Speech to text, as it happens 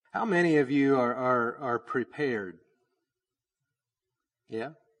How many of you are prepared?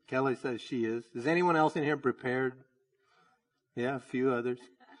 Yeah? Kelly says she is. Is anyone else in here prepared? Yeah, a few others.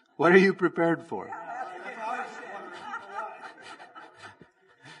 What are you prepared for?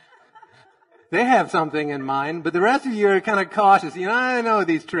 They have something in mind, but the rest of you are kind of cautious. You know, I know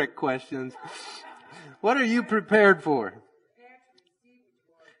these trick questions. What are you prepared for?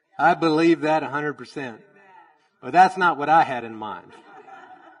 I believe that 100%. But that's not what I had in mind.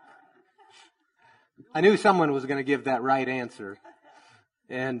 I knew someone was going to give that right answer.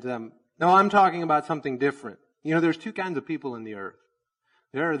 And no, I'm talking about something different. You know, there's two kinds of people in the earth.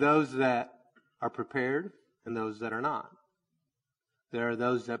 There are those that are prepared and those that are not. There are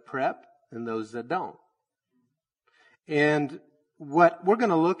those that prep and those that don't. And what we're going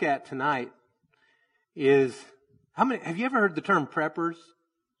to look at tonight is, have you ever heard the term preppers?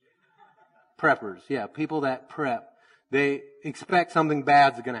 Preppers, yeah, people that prep. They expect something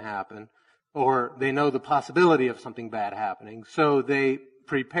bad's going to happen, or they know the possibility of something bad happening, so they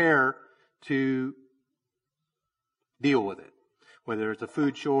prepare to deal with it. Whether it's a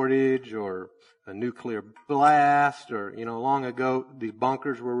food shortage or a nuclear blast, or, you know, long ago, the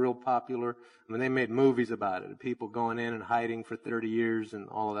bunkers were real popular. I mean, they made movies about it. People going in and hiding for 30 years and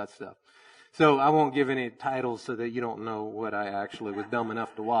all of that stuff. So I won't give any titles so that you don't know what I actually was dumb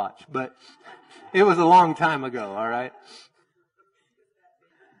enough to watch. But it was a long time ago, all right?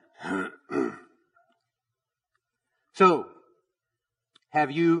 So,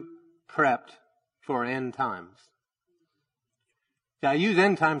 have you prepped for end times? Yeah, I use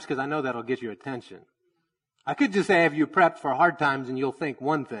end times because I know that'll get your attention. I could just say, have you prepped for hard times, and you'll think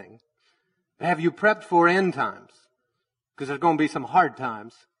one thing. Have you prepped for end times? Because there's going to be some hard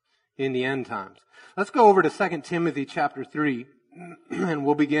times in the end times. Let's go over to 2 Timothy chapter 3, and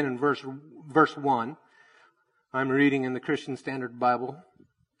we'll begin in verse 1. I'm reading in the Christian Standard Bible.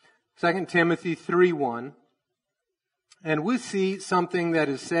 2 Timothy 3:1. And we see something that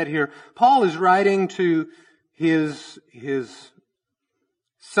is said here. Paul is writing to his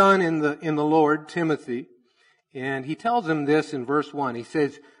son in the Lord, Timothy, and he tells him this in verse 1. He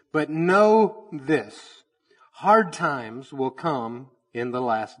says, "But know this, hard times will come in the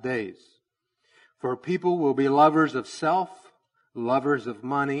last days. For people will be lovers of self, lovers of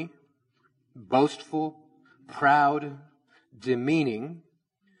money, boastful, proud, demeaning,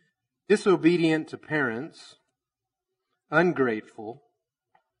 disobedient to parents, ungrateful,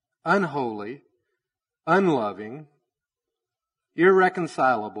 unholy, unloving,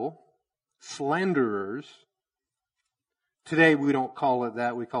 irreconcilable, slanderers." Today we don't call it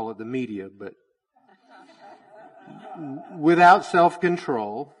that, we call it the media, but without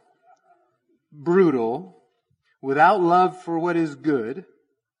self-control, brutal, without love for what is good,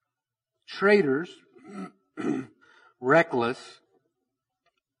 traitors, reckless,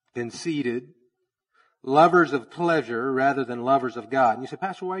 conceited, lovers of pleasure rather than lovers of God. And you say,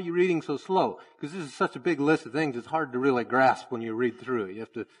 "Pastor, why are you reading so slow?" Because this is such a big list of things, it's hard to really grasp when you read through it. You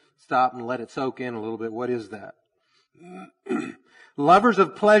have to stop and let it soak in a little bit. What is that? Lovers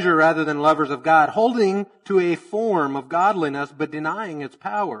of pleasure rather than lovers of God, holding to a form of godliness but denying its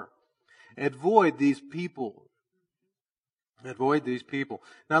power. Avoid these people. Avoid these people.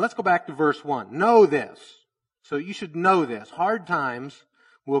 Now let's go back to verse 1. Know this. So you should know this. Hard times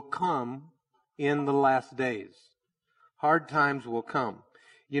will come in the last days. Hard times will come.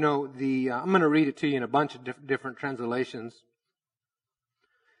 You know, I'm going to read it to you in a bunch of different translations.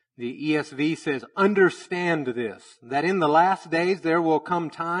 The ESV says, "Understand this, that in the last days there will come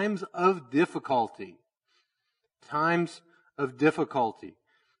times of difficulty." Times of difficulty.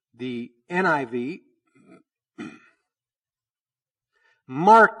 The NIV,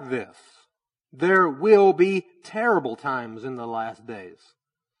 "Mark this, there will be terrible times in the last days."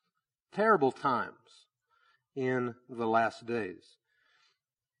 Terrible times in the last days.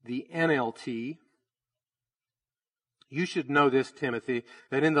 The NLT, "You should know this, Timothy,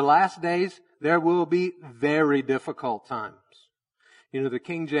 that in the last days there will be very difficult times." You know, the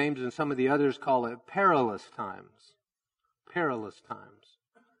King James and some of the others call it perilous times. Perilous times.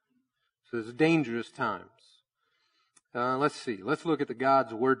 So it's dangerous times. Let's see. Let's look at the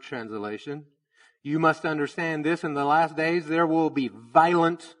God's Word translation. "You must understand this, in the last days there will be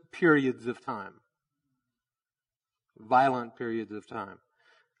violent periods of time." Violent periods of time.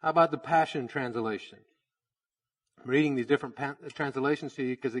 How about the Passion Translation? I'm reading these different translations to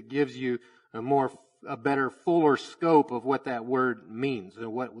you because it gives you a better, fuller scope of what that word means,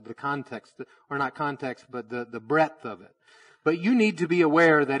 and what the context, or not context, but the breadth of it. But you need to be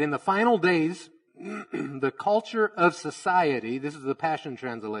aware that in the final days, the culture of society, this is the Passion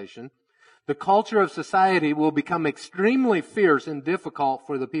Translation, the culture of society will become extremely fierce and difficult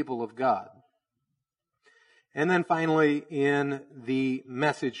for the people of God. And then finally, in the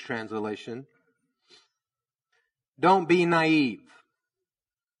Message translation, don't be naive.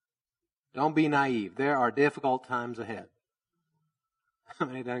 Don't be naive. There are difficult times ahead. I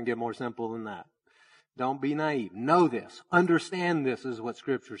mean, it doesn't get more simple than that. Don't be naive. Know this. Understand this is what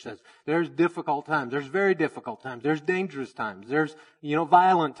Scripture says. There's difficult times. There's very difficult times. There's dangerous times. There's,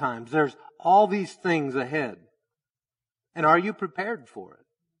 violent times. There's all these things ahead. And are you prepared for it?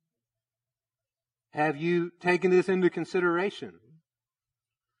 Have you taken this into consideration?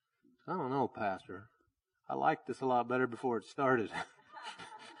 I don't know, Pastor. I liked this a lot better before it started.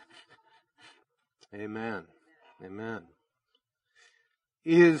 Amen. Amen.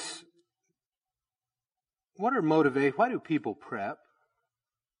 What are motivations? Why do people prep?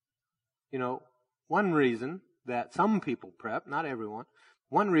 One reason that some people prep, not everyone,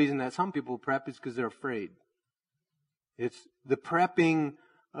 one reason that some people prep is because they're afraid. It's the prepping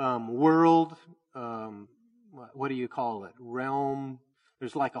world, what do you call it? Realm.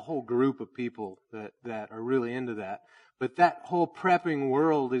 There's like a whole group of people that are really into that. But that whole prepping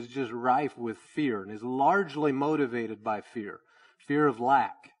world is just rife with fear and is largely motivated by fear. Fear of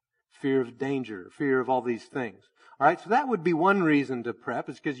lack, fear of danger, fear of all these things. All right, so that would be one reason to prep,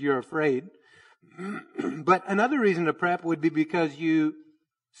 is because you're afraid. But another reason to prep would be because you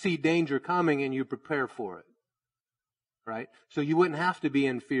see danger coming and you prepare for it. Right? So you wouldn't have to be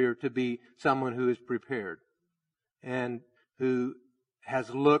in fear to be someone who is prepared and who has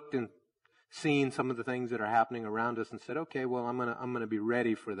looked and seen some of the things that are happening around us and said, okay, well, I'm gonna be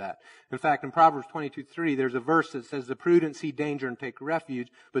ready for that. In fact, in Proverbs 22:3, there's a verse that says, the prudent see danger and take refuge,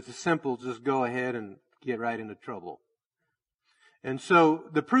 but the simple just go ahead and get right into trouble. And so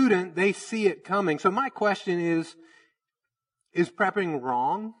the prudent, they see it coming. So my question is prepping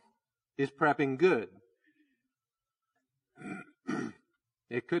wrong? Is prepping good?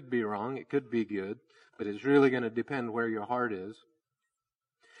 It could be wrong, it could be good, but it's really going to depend where your heart is.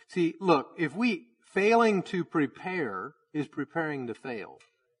 See, look, failing to prepare is preparing to fail.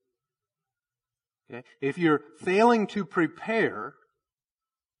 Okay? If you're failing to prepare,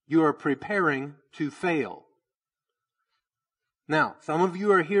 you are preparing to fail. Now, some of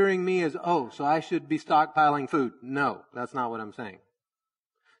you are hearing me as, so I should be stockpiling food. No, that's not what I'm saying.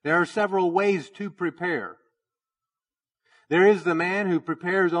 There are several ways to prepare. There is the man who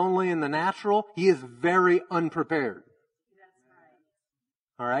prepares only in the natural. He is very unprepared.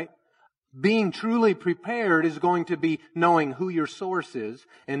 All right? Being truly prepared is going to be knowing who your source is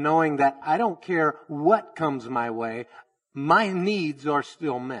and knowing that I don't care what comes my way, my needs are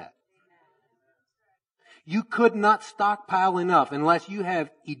still met. You could not stockpile enough unless you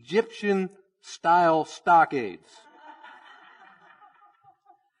have Egyptian-style stockades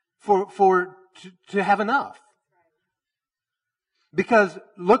to have enough. Because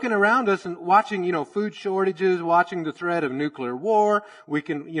looking around us and watching, food shortages, watching the threat of nuclear war,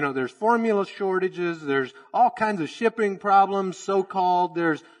 there's formula shortages, there's all kinds of shipping problems, so-called,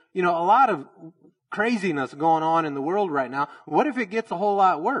 there's, a lot of craziness going on in the world right now. What if it gets a whole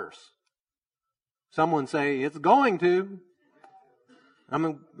lot worse? Someone say, it's going to.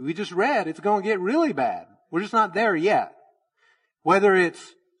 We just read, it's going to get really bad. We're just not there yet. Whether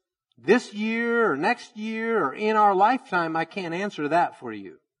it's this year or next year or in our lifetime, I can't answer that for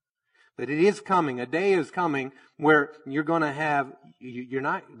you. But it is coming. A day is coming where you're going to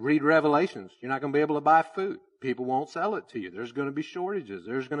read Revelations. You're not going to be able to buy food. People won't sell it to you. There's going to be shortages.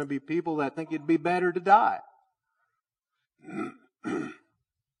 There's going to be people that think it'd be better to die.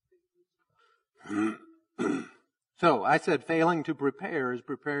 So I said failing to prepare is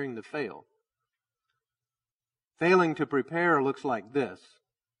preparing to fail. Failing to prepare looks like this.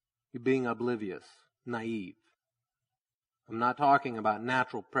 You're being oblivious, naive. I'm not talking about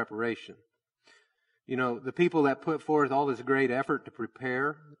natural preparation. The people that put forth all this great effort to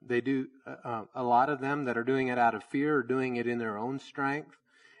prepare, they do, a lot of them that are doing it out of fear are doing it in their own strength.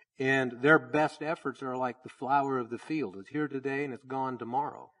 And their best efforts are like the flower of the field. It's here today and it's gone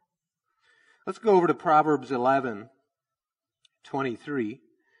tomorrow. Let's go over to Proverbs 11:23.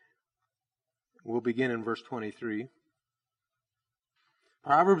 We'll begin in verse 23.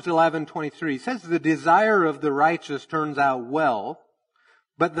 Proverbs 11:23 says, the desire of the righteous turns out well,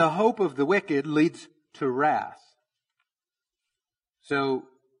 but the hope of the wicked leads to wrath. So,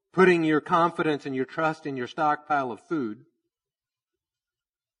 putting your confidence and your trust in your stockpile of food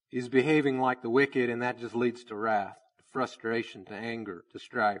is behaving like the wicked, and that just leads to wrath, to frustration, to anger, to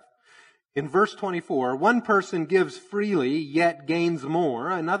strife. In verse 24, one person gives freely, yet gains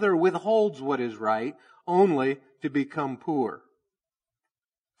more. Another withholds what is right, only to become poor.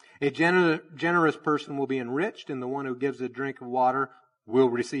 A generous person will be enriched, and the one who gives a drink of water will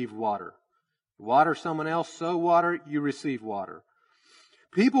receive water. Water someone else, sow water, you receive water.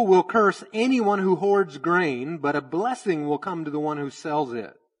 People will curse anyone who hoards grain, but a blessing will come to the one who sells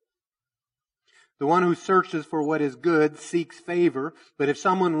it. The one who searches for what is good seeks favor, but if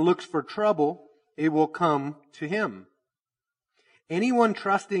someone looks for trouble, it will come to him. Anyone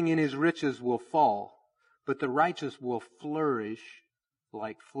trusting in his riches will fall, but the righteous will flourish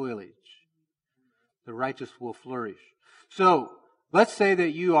like foliage. The righteous will flourish. So, let's say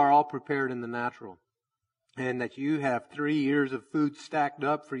that you are all prepared in the natural, and that you have 3 years of food stacked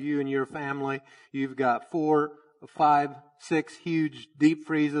up for you and your family. You've got 4, 5, 6 huge deep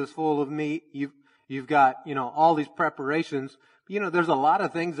freezers full of meat. You've got, all these preparations. There's a lot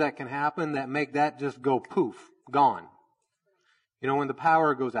of things that can happen that make that just go poof, gone. When the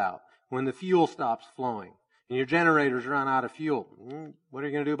power goes out, when the fuel stops flowing, and your generators run out of fuel. What are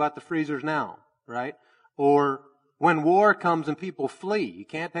you going to do about the freezers now, right? Or when war comes and people flee, you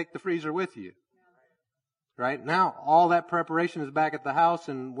can't take the freezer with you. Right? Now, all that preparation is back at the house,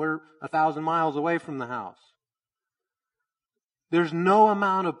 and we're 1,000 miles away from the house. There's no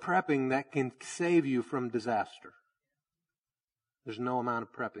amount of prepping that can save you from disaster. There's no amount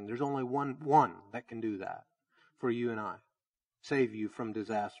of prepping. There's only one that can do that for you and I. Save you from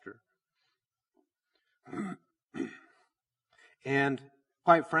disaster. And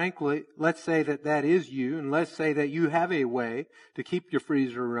quite frankly, let's say that is you, and let's say that you have a way to keep your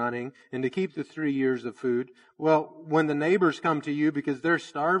freezer running and to keep the 3 years of food. Well, when the neighbors come to you because they're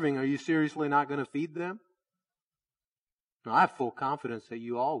starving, are you seriously not going to feed them? No, I have full confidence that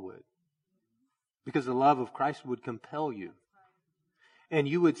you all would. Because the love of Christ would compel you. And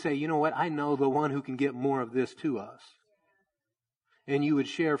you would say, you know what, I know the one who can get more of this to us. And you would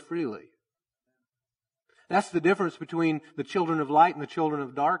share freely. That's the difference between the children of light and the children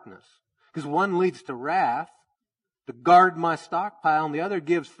of darkness. Because one leads to wrath, to guard my stockpile, and the other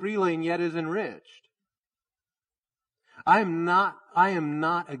gives freely and yet is enriched. I am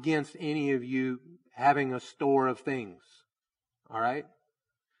not against any of you having a store of things. All right?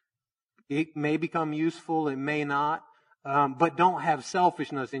 It may become useful, it may not. But don't have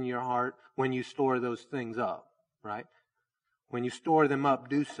selfishness in your heart when you store those things up. Right? When you store them up,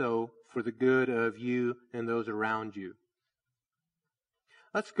 do so for the good of you and those around you.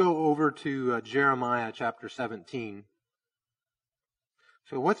 Let's go over to Jeremiah chapter 17.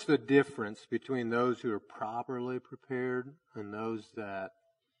 So what's the difference between those who are properly prepared and those that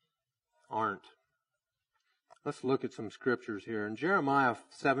aren't? Let's look at some scriptures here. In Jeremiah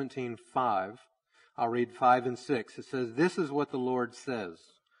 17:5, I'll read 5 and 6. It says, "This is what the Lord says.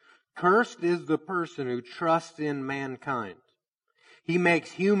 Cursed is the person who trusts in mankind. He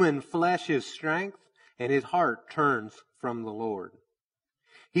makes human flesh his strength, and his heart turns from the Lord.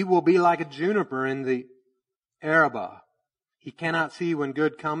 He will be like a juniper in the Arabah. He cannot see when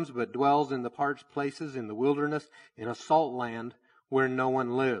good comes, but dwells in the parched places in the wilderness, in a salt land where no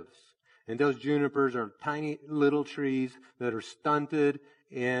one lives." And those junipers are tiny little trees that are stunted,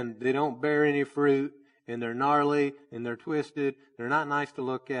 and they don't bear any fruit, and they're gnarly, and they're twisted. They're not nice to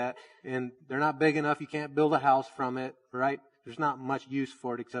look at, and they're not big enough. You can't build a house from it, right? There's not much use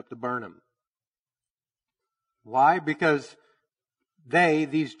for it except to burn them. Why? Because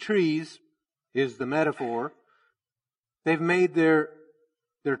these trees, is the metaphor, they've made their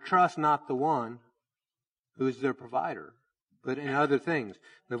trust not the one who is their provider, but in other things.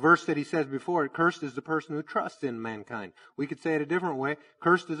 The verse that he says before, cursed is the person who trusts in mankind. We could say it a different way.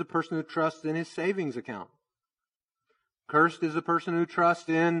 Cursed is a person who trusts in his savings account. Cursed is the person who trusts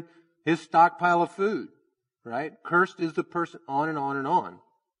in his stockpile of food. Right? Cursed is the person, on and on and on.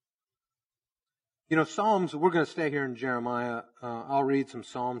 Psalms, we're going to stay here in Jeremiah. I'll read some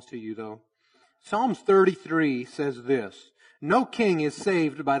Psalms to you, though. Psalms 33 says this, "No king is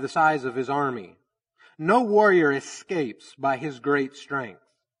saved by the size of his army. No warrior escapes by his great strength.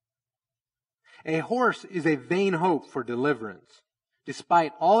 A horse is a vain hope for deliverance.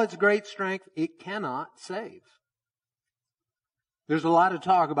 Despite all its great strength, it cannot save." There's a lot of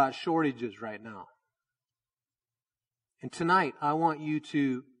talk about shortages right now. And tonight, I want you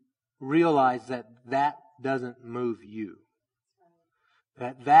to realize that doesn't move you.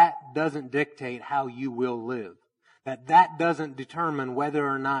 That doesn't dictate how you will live. That doesn't determine whether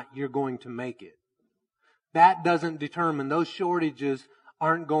or not you're going to make it. That doesn't determine, those shortages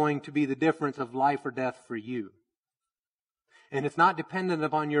aren't going to be the difference of life or death for you. And it's not dependent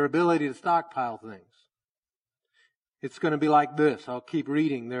upon your ability to stockpile things. It's going to be like this. I'll keep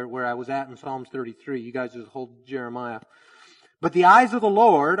reading there where I was at in Psalms 33. You guys just hold Jeremiah. "But the eyes of the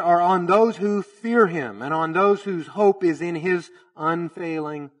Lord are on those who fear Him, and on those whose hope is in His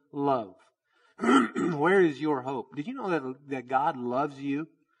unfailing love? Where is your hope? Did you know that God loves you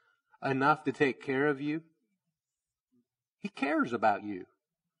enough to take care of you? He cares about you.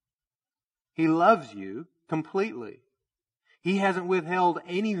 He loves you completely. He hasn't withheld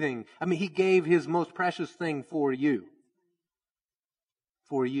anything. I mean, He gave His most precious thing for you.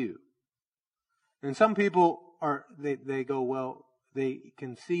 For you. And some people they go, well, they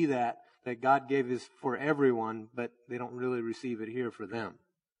can see that God gave this for everyone, but they don't really receive it here for them.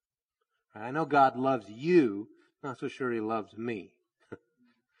 I know God loves you. Not so sure He loves me.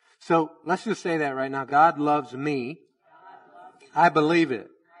 So let's just say that right now. God loves me. I believe it.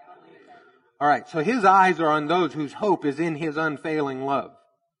 All right, so His eyes are on those whose hope is in His unfailing love.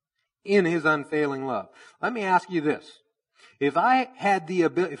 In His unfailing love. Let me ask you this. If I had the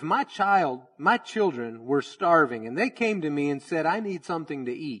ability, if my children were starving and they came to me and said, I need something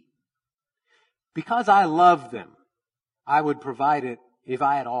to eat, because I love them, I would provide it if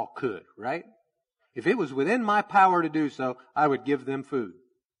I at all could, right? If it was within my power to do so, I would give them food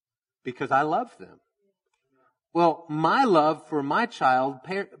because I love them. Well, my love for my child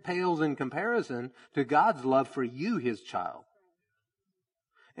pales in comparison to God's love for you, His child.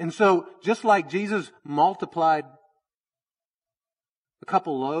 And so, just like Jesus multiplied a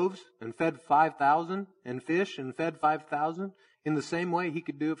couple loaves and fed 5,000 and fish and fed 5,000, in the same way He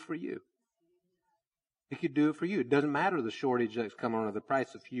could do it for you. He could do it for you. It doesn't matter the shortage that's coming on, or the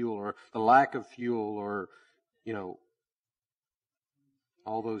price of fuel, or the lack of fuel, or,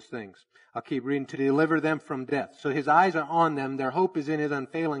 all those things. I'll keep reading. To deliver them from death. So His eyes are on them. Their hope is in His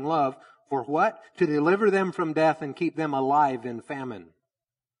unfailing love. For what? To deliver them from death and keep them alive in famine.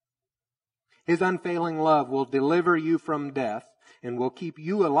 His unfailing love will deliver you from death and will keep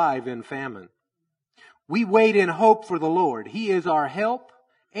you alive in famine. We wait in hope for the Lord. He is our help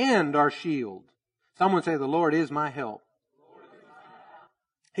and our shield. Someone say, the Lord is my help.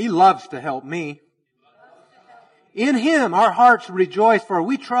 He loves to help me. In Him our hearts rejoice, for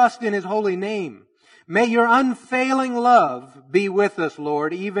we trust in His holy name. May your unfailing love be with us,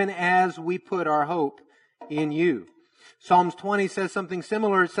 Lord, even as we put our hope in you. Psalms 20 says something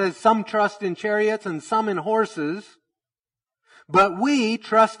similar. It says, some trust in chariots and some in horses, but we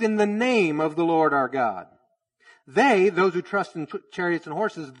trust in the name of the Lord our God. Those who trust in chariots and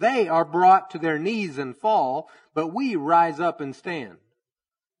horses, they are brought to their knees and fall, but we rise up and stand.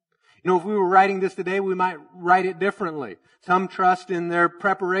 If we were writing this today, we might write it differently. Some trust in their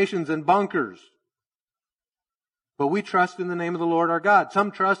preparations and bunkers. But we trust in the name of the Lord our God. Some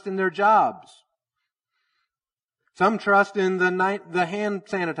trust in their jobs. Some trust in the hand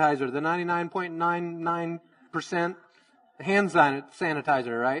sanitizer, the 99.99% hand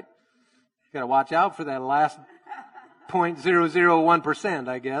sanitizer, right? You gotta watch out for that last 0.001%,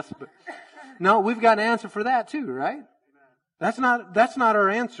 I guess. But no, we've got an answer for that too, right? That's not our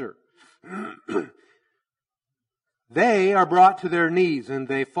answer. They are brought to their knees and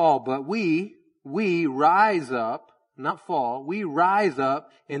they fall, but we rise up, not fall, we rise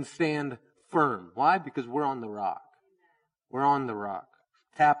up and stand firm. Why? Because we're on the rock. We're on the rock.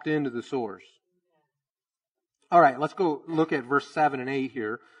 Tapped into the source. All right, let's go look at verse 7 and 8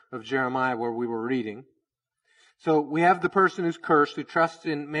 here of Jeremiah where we were reading. So we have the person who's cursed, who trusts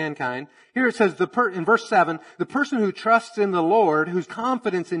in mankind. Here it says, in verse 7, the person who trusts in the Lord, whose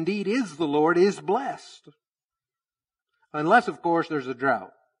confidence indeed is the Lord, is blessed. Unless, of course, there's a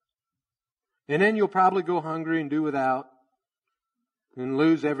drought. And then you'll probably go hungry and do without and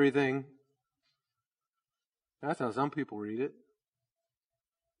lose everything. That's how some people read it.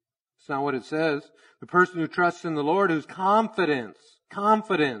 It's not what it says. The person who trusts in the Lord, whose confidence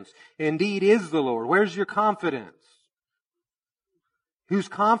indeed is the Lord. Where's your confidence? Whose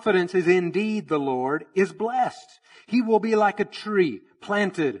confidence is indeed the Lord is blessed. He will be like a tree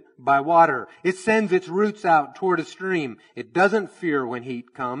planted by water. It sends its roots out toward a stream. It doesn't fear when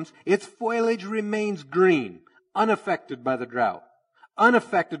heat comes. Its foliage remains green, unaffected by the drought,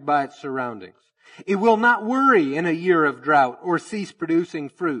 unaffected by its surroundings. It will not worry in a year of drought or cease producing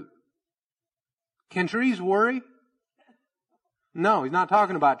fruit. Can trees worry? No, he's not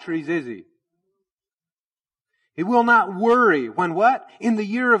talking about trees, is he? It will not worry when what? In the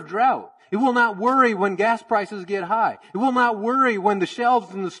year of drought. It will not worry when gas prices get high. It will not worry when the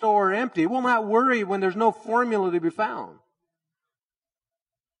shelves in the store are empty. It will not worry when there's no formula to be found.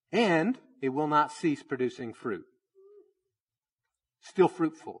 And it will not cease producing fruit. Still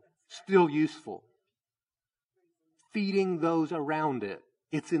fruitful. Still useful. Feeding those around it.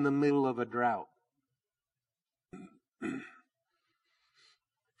 It's in the middle of a drought.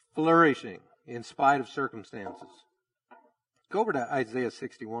 Flourishing in spite of circumstances. Go over to Isaiah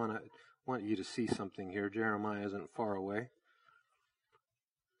 61. I want you to see something here. Jeremiah isn't far away.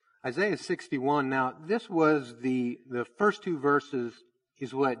 Isaiah 61. Now, this was the first two verses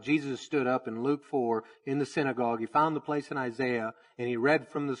is what Jesus stood up in Luke 4 in the synagogue. He found the place in Isaiah, and he read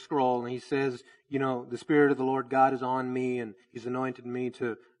from the scroll, and he says, the Spirit of the Lord God is on me, and He's anointed me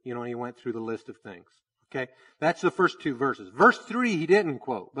to, and he went through the list of things. Okay? That's the first two verses. Verse 3 he didn't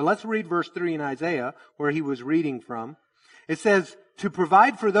quote, but let's read verse 3 in Isaiah, where he was reading from. It says, to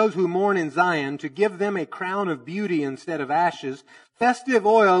provide for those who mourn in Zion, to give them a crown of beauty instead of ashes, festive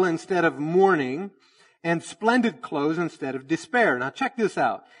oil instead of mourning, and splendid clothes instead of despair. Now check this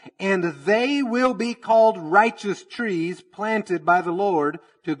out. And they will be called righteous trees planted by the Lord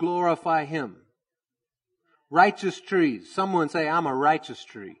to glorify Him. Righteous trees. Someone say, I'm a righteous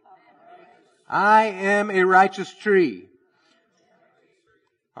tree. I am a righteous tree.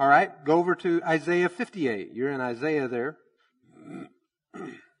 All right, go over to Isaiah 58. You're in Isaiah there.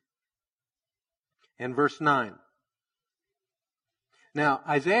 And verse 9. Now,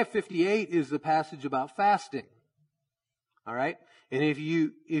 Isaiah 58 is the passage about fasting. All right? And if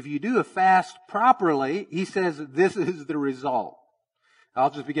you do a fast properly, he says this is the result.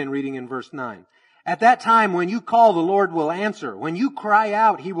 I'll just begin reading in verse 9. At that time, when you call, the Lord will answer. When you cry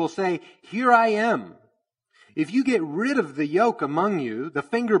out, He will say, here I am. If you get rid of the yoke among you, the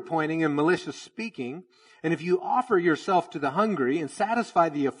finger pointing and malicious speaking, and if you offer yourself to the hungry and satisfy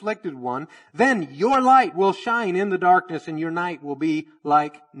the afflicted one, then your light will shine in the darkness and your night will be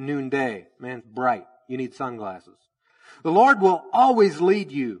like noonday. Man, it's bright. You need sunglasses. The Lord will always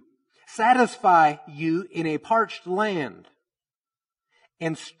lead you, satisfy you in a parched land,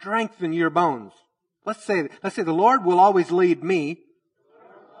 and strengthen your bones. Let's say the Lord will always lead me.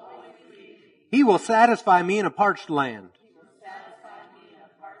 He will satisfy me in a parched land.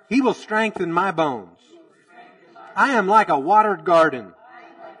 He will strengthen my bones. I am like a watered garden,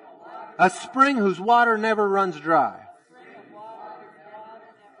 a spring whose water never runs dry.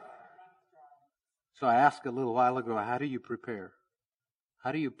 So I asked a little while ago, how do you prepare?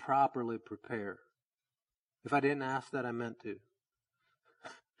 How do you properly prepare? If I didn't ask that, I meant to.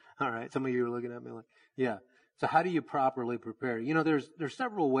 All right, some of you are looking at me like, yeah. So how do you properly prepare? There's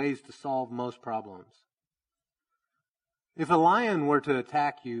several ways to solve most problems. If a lion were to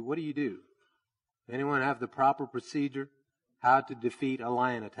attack you, what do? Anyone have the proper procedure how to defeat a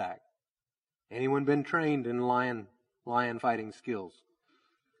lion attack? Anyone been trained in lion fighting skills?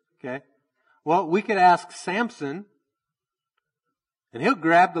 Okay. Well, we could ask Samson, and he'll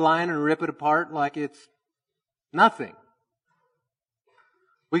grab the lion and rip it apart like it's nothing.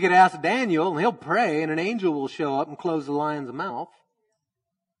 We could ask Daniel, and he'll pray, and an angel will show up and close the lion's mouth.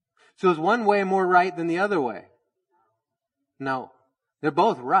 So is one way more right than the other way? No. They're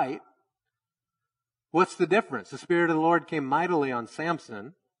both right. What's the difference? The Spirit of the Lord came mightily on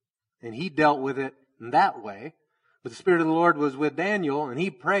Samson, and he dealt with it in that way. But the Spirit of the Lord was with Daniel, and he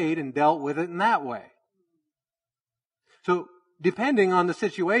prayed and dealt with it in that way. So, depending on the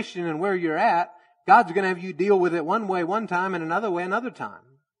situation and where you're at, God's going to have you deal with it one way one time and another way another time.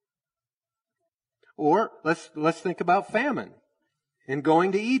 Or, let's think about famine and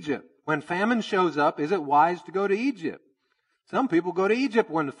going to Egypt. When famine shows up, is it wise to go to Egypt? Some people go to Egypt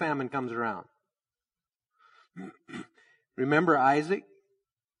when the famine comes around. Remember Isaac?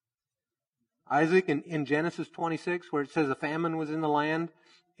 Isaac in Genesis 26, where it says a famine was in the land,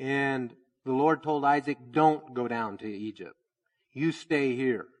 and the Lord told Isaac, don't go down to Egypt. You stay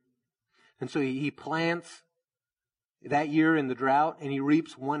here. And so he plants that year in the drought, and he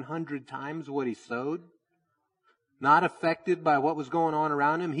reaps 100 times what he sowed. Not affected by what was going on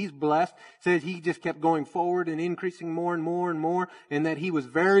around him. He's blessed. Says he just kept going forward and increasing more and more and more, and that he was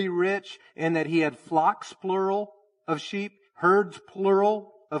very rich, and that he had flocks, plural, of sheep, herds,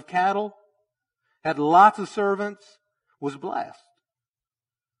 plural, of cattle, had lots of servants, was blessed.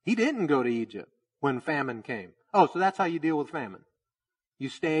 He didn't go to Egypt when famine came. Oh, so that's how you deal with famine. You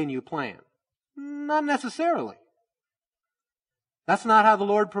stay and you plan. Not necessarily. That's not how the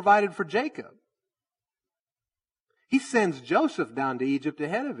Lord provided for Jacob. He sends Joseph down to Egypt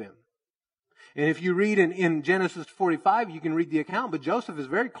ahead of him. And if you read in Genesis 45, you can read the account, but Joseph is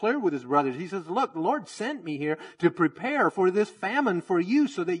very clear with his brothers. He says, look, the Lord sent me here to prepare for this famine for you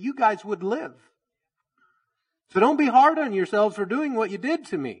so that you guys would live. So don't be hard on yourselves for doing what you did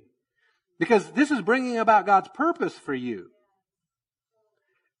to me, because this is bringing about God's purpose for you.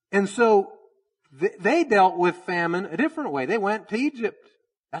 And so they dealt with famine a different way. They went to Egypt.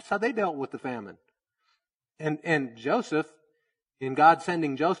 That's how they dealt with the famine. And Joseph, in God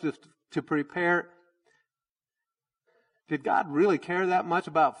sending Joseph to prepare, did God really care that much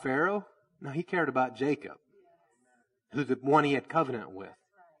about Pharaoh? No, he cared about Jacob, who's the one he had covenant with.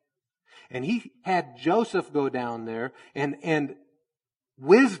 And he had Joseph go down there, and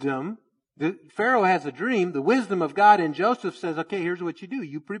wisdom, Pharaoh has a dream. The wisdom of God in Joseph says, okay, here's what you do.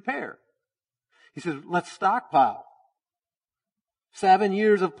 You prepare. He says, let's stockpile. 7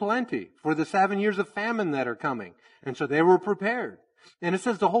 years of plenty for the 7 years of famine that are coming. And so they were prepared. And it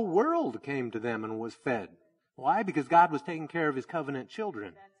says the whole world came to them and was fed. Why? Because God was taking care of His covenant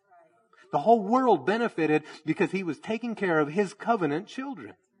children. The whole world benefited because He was taking care of His covenant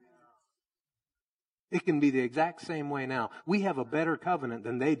children. It can be the exact same way now. We have a better covenant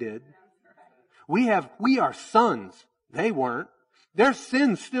than they did. We are sons. They weren't. Their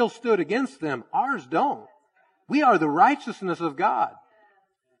sins still stood against them. Ours don't. We are the righteousness of God.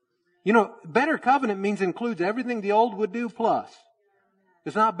 You know, better covenant means includes everything the old would do plus.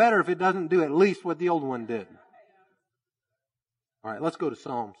 It's not better if it doesn't do at least what the old one did. All right, let's go to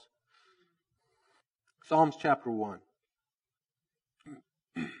Psalms. Psalms chapter 1.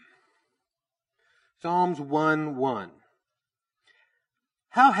 Psalms 1:1.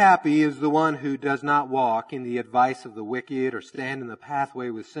 How happy is the one who does not walk in the advice of the wicked, or stand in the pathway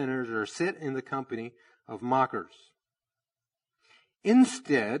with sinners, or sit in the company of mockers.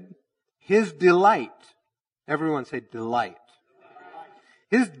 Instead, his delight, everyone say delight.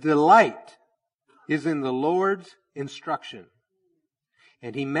 His delight is in the Lord's instruction,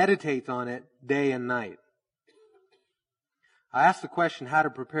 and he meditates on it day and night. I asked the question how to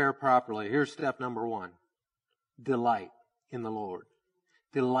prepare properly. Here's step number 1. Delight in the Lord.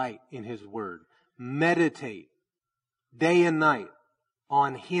 Delight in His Word. Meditate day and night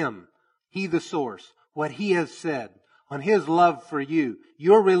on Him, He the source, what He has said, on His love for you,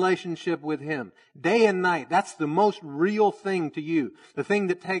 your relationship with Him. Day and night, that's the most real thing to you. The thing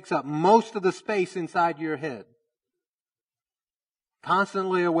that takes up most of the space inside your head.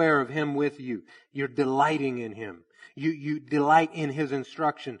 Constantly aware of Him with you. You're delighting in Him. You delight in His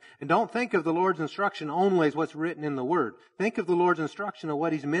instruction. And don't think of the Lord's instruction only as what's written in the Word. Think of the Lord's instruction of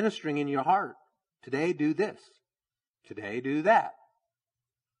what He's ministering in your heart. Today, do this. Today, do that.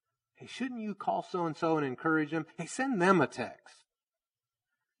 Hey, shouldn't you call so-and-so and encourage them? Hey, send them a text.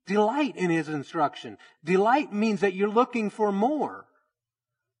 Delight in His instruction. Delight means that you're looking for more.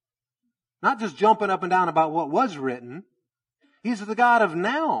 Not just jumping up and down about what was written. He's the God of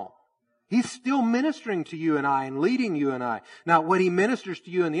now. He's still ministering to you and I and leading you and I. Now, what He ministers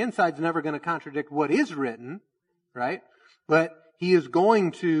to you on the inside is never going to contradict what is written, right? But He is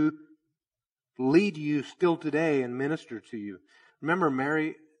going to lead you still today and minister to you. Remember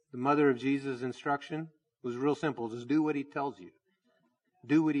Mary, the mother of Jesus' instruction? It was real simple. Just do what He tells you.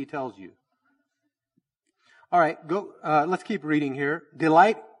 Do what He tells you. All right, let's keep reading here.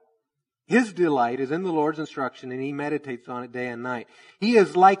 His delight is in the Lord's instruction, and he meditates on it day and night. He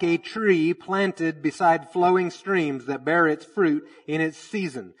is like a tree planted beside flowing streams that bear its fruit in its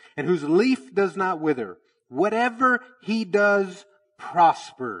season, and whose leaf does not wither. Whatever he does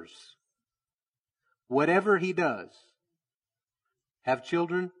prospers. Whatever he does. Have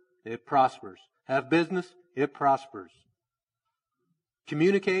children? It prospers. Have business? It prospers.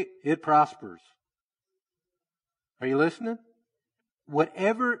 Communicate? It prospers. Are you listening?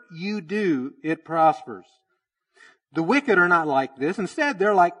 Whatever you do, it prospers. The wicked are not like this. Instead,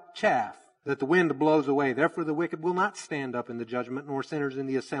 they're like chaff that the wind blows away. Therefore, the wicked will not stand up in the judgment, nor sinners in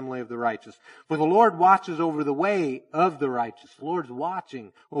the assembly of the righteous. For the Lord watches over the way of the righteous. The Lord's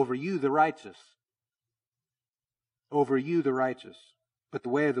watching over you, the righteous. Over you, the righteous. But the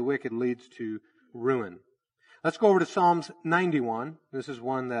way of the wicked leads to ruin. Let's go over to Psalms 91. This is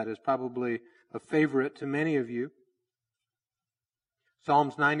one that is probably a favorite to many of you.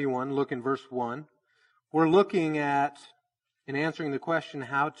 Psalms 91, look in verse 1. We're looking at and answering the question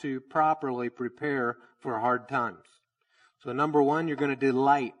how to properly prepare for hard times. So number 1, you're going to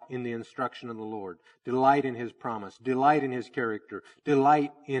delight in the instruction of the Lord. Delight in His promise. Delight in His character.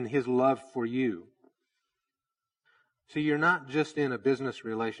 Delight in His love for you. See, you're not just in a business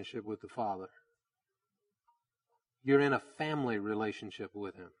relationship with the Father. You're in a family relationship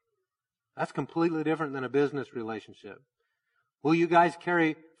with Him. That's completely different than a business relationship. Will you guys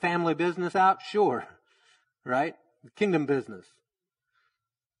carry family business out? Sure. Right? Kingdom business.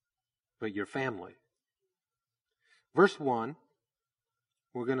 But your family. Verse 1,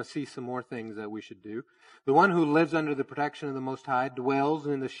 we're going to see some more things that we should do. The one who lives under the protection of the Most High dwells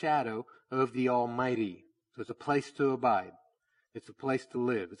in the shadow of the Almighty. So it's a place to abide. It's a place to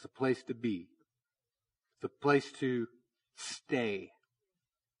live. It's a place to be. It's a place to stay.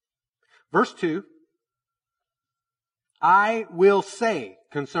 Verse 2, I will say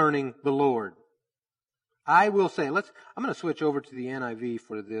concerning the Lord. I will say. I'm going to switch over to the NIV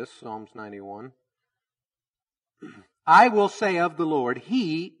for this, Psalms 91. I will say of the Lord,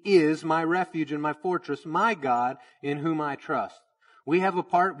 He is my refuge and my fortress, my God in whom I trust. We have a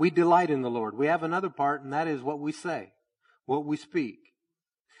part, we delight in the Lord. We have another part, and that is what we say, what we speak.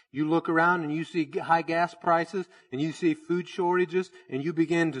 You look around and you see high gas prices and you see food shortages and you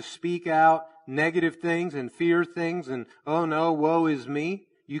begin to speak out negative things and fear things and, oh no, woe is me.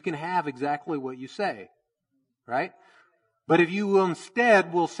 You can have exactly what you say, right? But if you will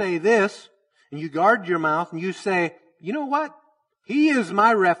instead will say this and you guard your mouth and you say, you know what? He is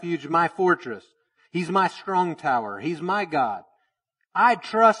my refuge, my fortress. He's my strong tower. He's my God. I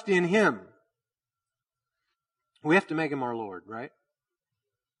trust in Him. We have to make Him our Lord, right?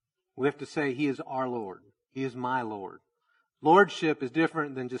 We have to say He is our Lord. He is my Lord. Lordship is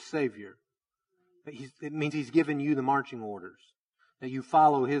different than just Savior. It means He's given you the marching orders, that you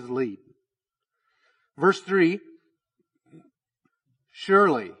follow His lead. Verse 3,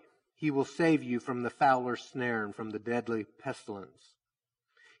 surely He will save you from the fowler's snare and from the deadly pestilence.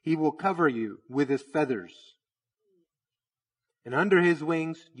 He will cover you with His feathers, and under His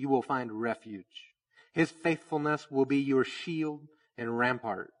wings you will find refuge. His faithfulness will be your shield and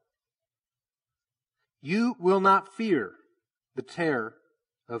rampart. You will not fear the terror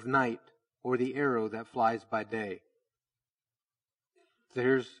of night or the arrow that flies by day. So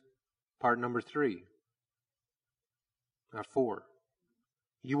here's part number 3. Or 4.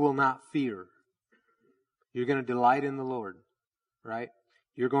 You will not fear. You're going to delight in the Lord, right?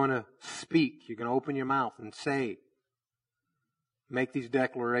 You're going to speak. You're going to open your mouth and say, make these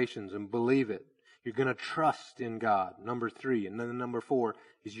declarations and believe it. You're going to trust in God. Number 3. And then number 4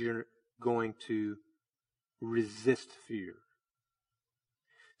 is you're going to resist fear.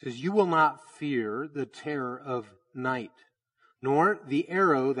 It says, you will not fear the terror of night, nor the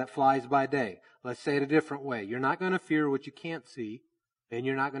arrow that flies by day. Let's say it a different way. You're not going to fear what you can't see, and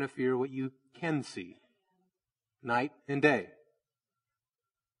you're not going to fear what you can see. Night and day.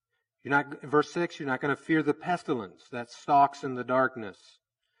 Verse 6, you're not going to fear the pestilence that stalks in the darkness.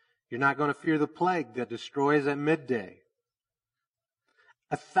 You're not going to fear the plague that destroys at midday.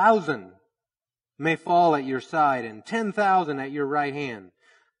 1,000 may fall at your side and 10,000 at your right hand.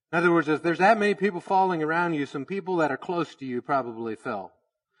 In other words, if there's that many people falling around you, some people that are close to you probably fell.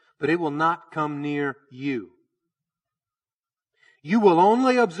 But it will not come near you. You will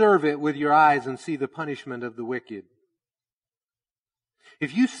only observe it with your eyes and see the punishment of the wicked.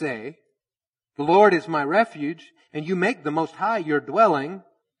 If you say, the Lord is my refuge, and you make the Most High your dwelling,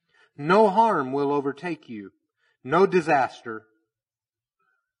 no harm will overtake you. No disaster.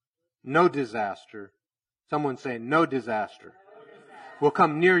 No disaster. Someone say, no disaster will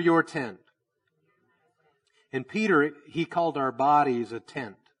come near your tent. And Peter, he called our bodies a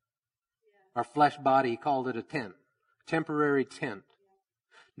tent. Our flesh body, he called it a tent. Temporary tent.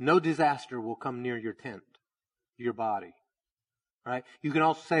 No disaster will come near your tent, your body. Right? You can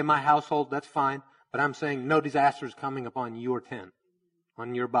also say, my household, that's fine. But I'm saying no disaster is coming upon your tent,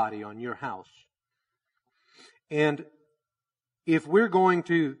 on your body, on your house. And if we're going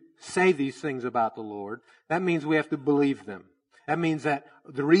to say these things about the Lord, that means we have to believe them. That means that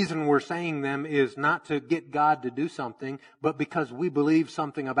the reason we're saying them is not to get God to do something, but because we believe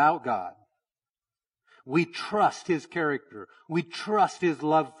something about God. We trust His character. We trust His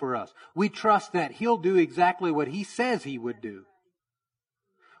love for us. We trust that He'll do exactly what He says He would do.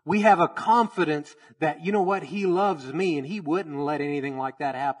 We have a confidence that, you know what, He loves me and He wouldn't let anything like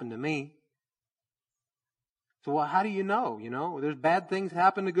that happen to me. So, well, how do you know? You know, there's bad things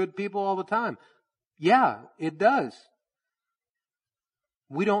happen to good people all the time. Yeah, it does.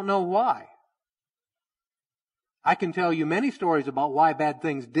 We don't know why. I can tell you many stories about why bad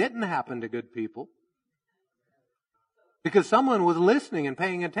things didn't happen to good people. Because someone was listening and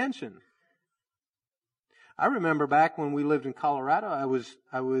paying attention. I remember back when we lived in Colorado, I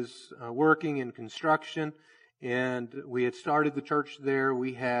was working in construction, and we had started the church there.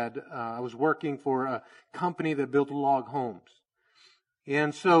 I was working for a company that built log homes.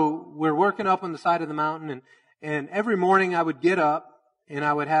 And so we're working up on the side of the mountain, and every morning I would get up and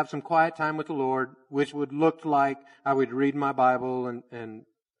I would have some quiet time with the Lord, which would look like I would read my Bible and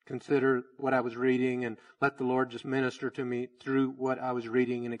consider what I was reading and let the Lord just minister to me through what I was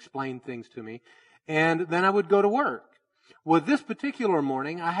reading and explain things to me. And then I would go to work. Well, this particular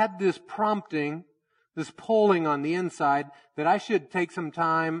morning, I had this prompting, this pulling on the inside that I should take some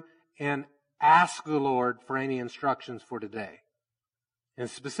time and ask the Lord for any instructions for today. And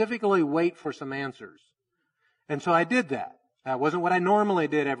specifically wait for some answers. And so I did that. That wasn't what I normally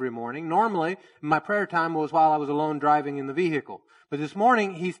did every morning. Normally, my prayer time was while I was alone driving in the vehicle. But this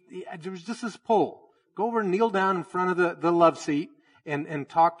morning, there was just this pull. Go over and kneel down in front of the love seat and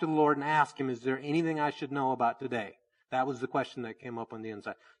talk to the Lord and ask Him, is there anything I should know about today? That was the question that came up on the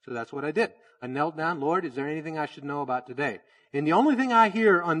inside. So that's what I did. I knelt down. Lord, is there anything I should know about today? And the only thing I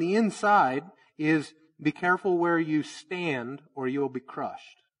hear on the inside is, be careful where you stand or you'll be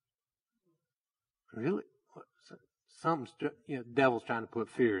crushed. Really? Devil's trying to put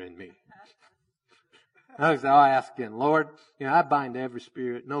fear in me. I ask again, Lord, I bind every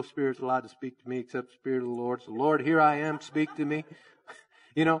spirit. No spirit's allowed to speak to me except the Spirit of the Lord. So Lord, here I am, speak to me.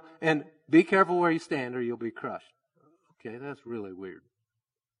 And be careful where you stand or you'll be crushed. Okay, that's really weird.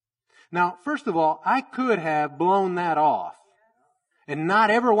 Now, first of all, I could have blown that off and not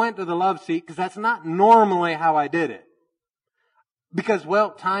ever went to the love seat, because that's not normally how I did it. Because,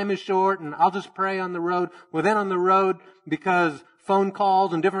 time is short and I'll just pray on the road. Well, then on the road, because phone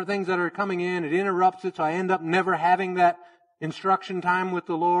calls and different things that are coming in, it interrupts it, so I end up never having that instruction time with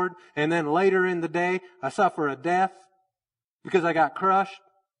the Lord. And then later in the day, I suffer a death because I got crushed,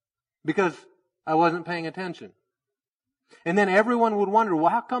 because I wasn't paying attention. And then everyone would wonder,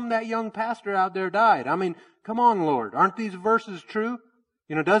 well, how come that young pastor out there died? I mean, come on, Lord. Aren't these verses true?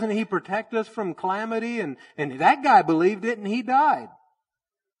 Doesn't He protect us from calamity? And that guy believed it and he died.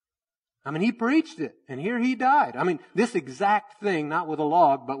 I mean, he preached it and here he died. I mean, this exact thing, not with a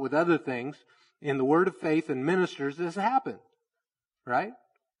log, but with other things in the word of faith and ministers, this happened. Right?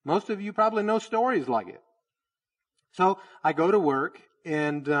 Most of you probably know stories like it. So I go to work,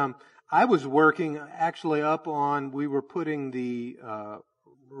 and I was working actually we were putting the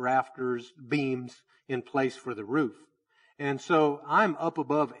rafters, beams in place for the roof. And so I'm up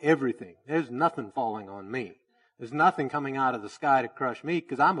above everything. There's nothing falling on me. There's nothing coming out of the sky to crush me,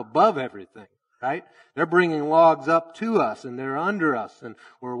 because I'm above everything, right? They're bringing logs up to us and they're under us and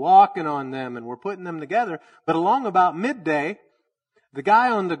we're walking on them and we're putting them together. But along about midday, the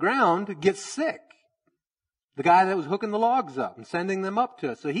guy on the ground gets sick. The guy that was hooking the logs up and sending them up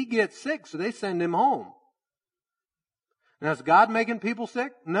to us. So he gets sick, so they send him home. Now, is God making people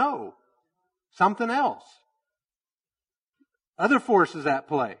sick? No. Something else. Other forces at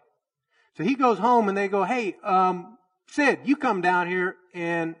play. So he goes home and they go, hey, Sid, you come down here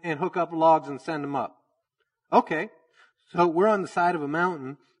and hook up logs and send them up. Okay. So we're on the side of a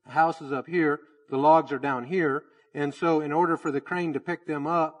mountain. The house is up here. The logs are down here. And so in order for the crane to pick them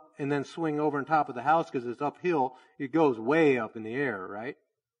up and then swing over on top of the house, because it's uphill, it goes way up in the air, right?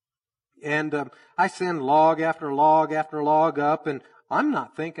 And I send log after log after log up, and I'm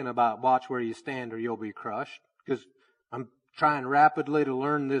not thinking about watch where you stand or you'll be crushed, because I'm trying rapidly to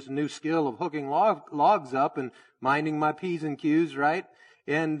learn this new skill of hooking logs up and minding my P's and Q's, right?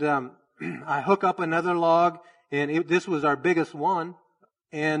 And I hook up another log, and this was our biggest one,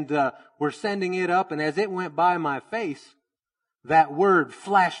 and we're sending it up, and as it went by my face, that word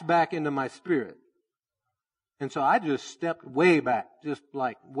flashed back into my spirit. And so I just stepped way back, just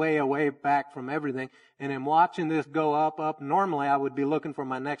like way back from everything, and I'm watching this go up. Normally I would be looking for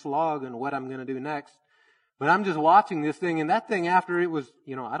my next log and what I'm going to do next. But I'm just watching this thing, and that thing, after it was,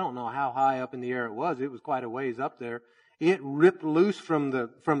 I don't know how high up in the air it was quite a ways up there. It ripped loose from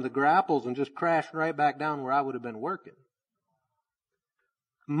the grapples and just crashed right back down where I would have been working.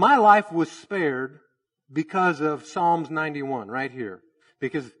 My life was spared because of Psalms 91 right here.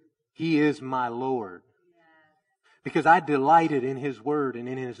 Because He is my Lord. Because I delighted in His word and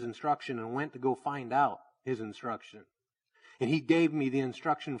in His instruction and went to go find out His instruction. And He gave me the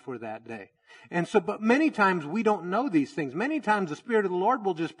instruction for that day. And so, but many times we don't know these things. Many times the Spirit of the Lord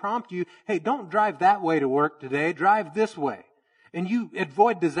will just prompt you, hey, don't drive that way to work today, drive this way. And you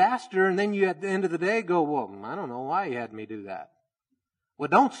avoid disaster, and then you at the end of the day go, well, I don't know why He had me do that. Well,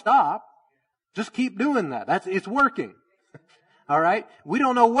 don't stop. Just keep doing that. It's working. All right? We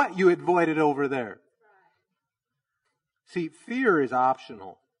don't know what you avoided over there. See, fear is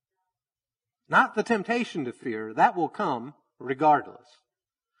optional. Not the temptation to fear. That will come regardless.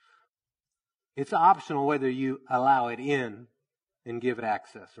 It's optional whether you allow it in and give it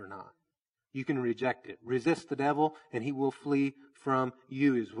access or not. You can reject it. Resist the devil and he will flee from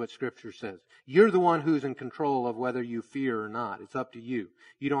you, is what Scripture says. You're the one who's in control of whether you fear or not. It's up to you.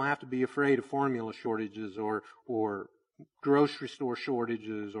 You don't have to be afraid of formula shortages or grocery store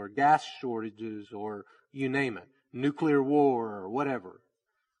shortages or gas shortages or you name it. Nuclear war or whatever.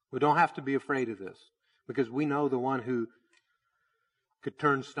 We don't have to be afraid of this because we know the one who could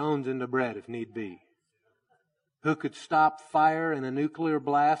turn stones into bread if need be. Who could stop fire and a nuclear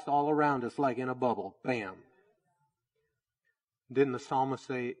blast all around us like in a bubble. Bam. Didn't the psalmist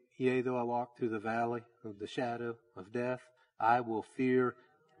say, yea, though I walk through the valley of the shadow of death, I will fear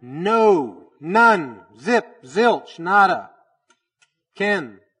none, zip, zilch, nada,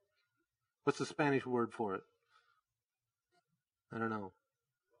 ken. What's the Spanish word for it? I don't know.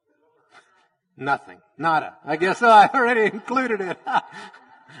 Nothing. Nada. I guess so. I already included it.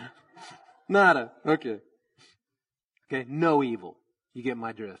 Nada. Okay. Okay. No evil. You get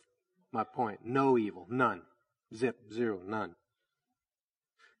my drift. My point. No evil. None. Zip. Zero. None.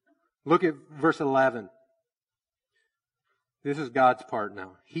 Look at verse 11. This is God's part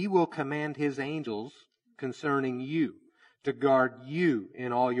now. He will command His angels concerning you to guard you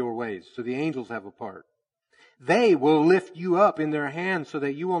in all your ways. So the angels have a part. They will lift you up in their hands so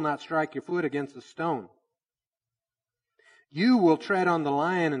that you will not strike your foot against a stone. You will tread on the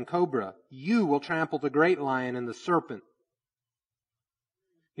lion and cobra. You will trample the great lion and the serpent.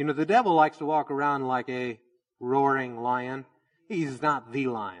 You know, the devil likes to walk around like a roaring lion. He's not the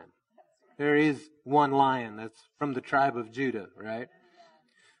lion. There is one lion that's from the tribe of Judah, right?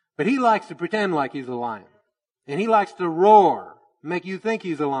 But he likes to pretend like he's a lion. And he likes to roar, make you think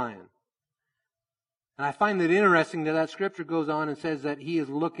he's a lion. And I find it interesting that scripture goes on and says that he is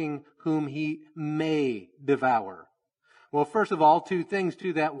looking whom he may devour. Well, first of all, two things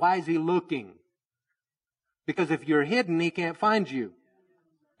to that. Why is he looking? Because if you're hidden, he can't find you.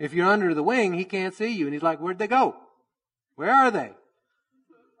 If you're under the wing, he can't see you. And he's like, where'd they go? Where are they?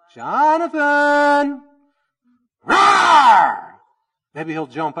 Jonathan! Roar! Maybe he'll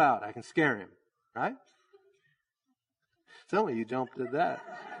jump out. I can scare him. Right? Some of you jumped at that.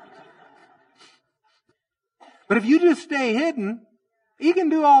 But if you just stay hidden, he can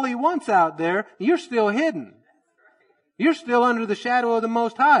do all he wants out there. You're still hidden. You're still under the shadow of the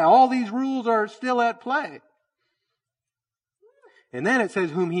Most High. All these rules are still at play. And then it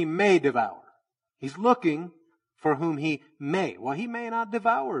says whom he may devour. He's looking for whom he may. Well, he may not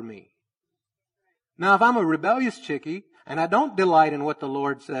devour me. Now, if I'm a rebellious chickie and I don't delight in what the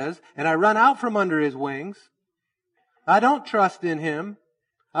Lord says and I run out from under His wings, I don't trust in Him,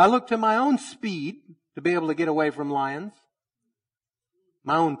 I look to my own speed to be able to get away from lions,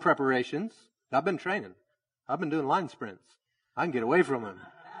 my own preparations. I've been training. I've been doing line sprints. I can get away from him.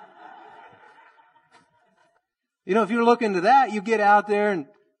 You know, if you're looking to that, you get out there and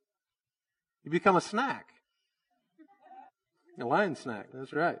you become a snack. A lion snack,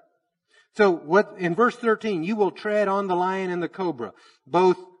 that's right. So what in verse 13, you will tread on the lion and the cobra.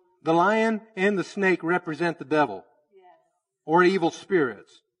 Both the lion and the snake represent the devil or evil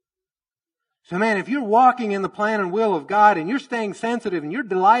spirits. So man, if you're walking in the plan and will of God and you're staying sensitive and you're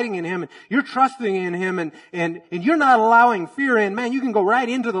delighting in Him and you're trusting in Him and you're not allowing fear in, man, you can go right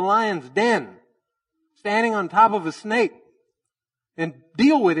into the lion's den, standing on top of a snake and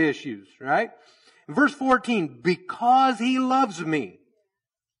deal with issues, right? In verse 14, because He loves me,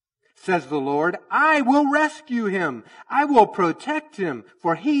 says the Lord, I will rescue him. I will protect him,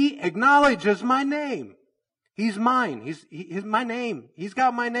 for He acknowledges my name. He's mine. He's my name. He's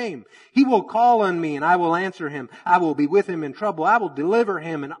got my name. He will call on me and I will answer him. I will be with him in trouble. I will deliver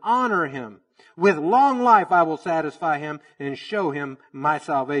him and honor him. With long life I will satisfy him and show him my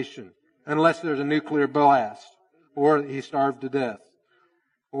salvation. Unless there's a nuclear blast or he starved to death.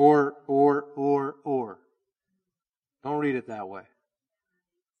 Or. Don't read it that way.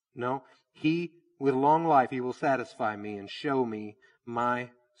 No. With long life, He will satisfy me and show me my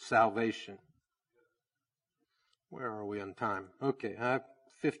salvation. Where are we on time? Okay, I have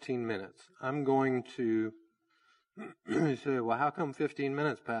 15 minutes. I'm going to... You say, well, how come 15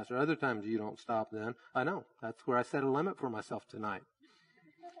 minutes, Pastor? Other times you don't stop then. I know. That's where I set a limit for myself tonight.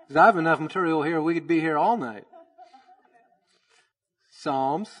 Because I have enough material here, we could be here all night.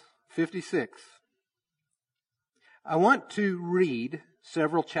 Psalms 56. I want to read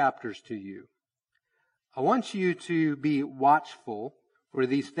several chapters to you. I want you to be watchful for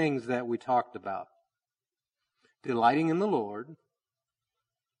these things that we talked about. Delighting in the Lord,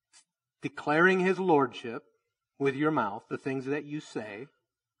 declaring His lordship with your mouth, the things that you say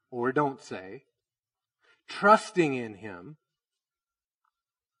or don't say, trusting in Him,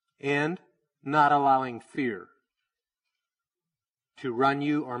 and not allowing fear to run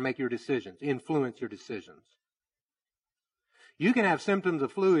you or make your decisions, influence your decisions. You can have symptoms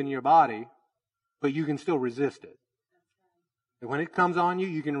of flu in your body, but you can still resist it. And when it comes on you,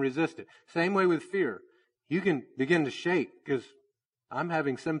 you can resist it. Same way with fear. You can begin to shake because I'm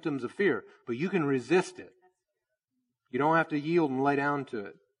having symptoms of fear, but you can resist it. You don't have to yield and lay down to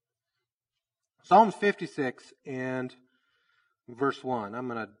it. Psalms 56 and verse 1. I'm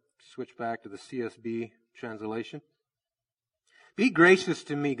going to switch back to the CSB translation. Be gracious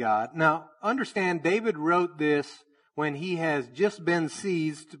to me, God. Now, understand, David wrote this when he has just been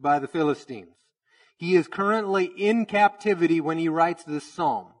seized by the Philistines. He is currently in captivity when he writes this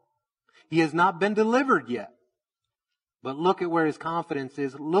psalm. He has not been delivered yet. But look at where his confidence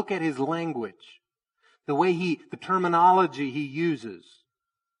is. Look at his language. The terminology he uses.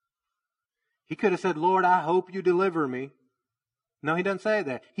 He could have said, Lord, I hope you deliver me. No, he doesn't say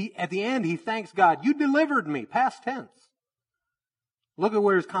that. At the end, he thanks God. You delivered me. Past tense. Look at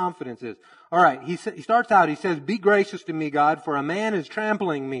where his confidence is. All right, he starts out, he says, be gracious to me, God, for a man is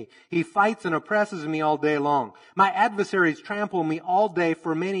trampling me. He fights and oppresses me all day long. My adversaries trample me all day,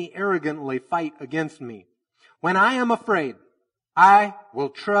 for many arrogantly fight against me. When I am afraid, I will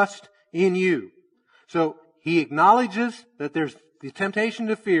trust in you. So he acknowledges that there's the temptation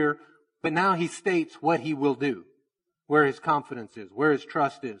to fear, but now he states what he will do, where his confidence is, where his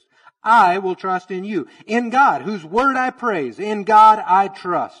trust is. I will trust in you. In God, whose word I praise. In God I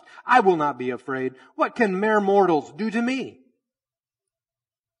trust. I will not be afraid. What can mere mortals do to me?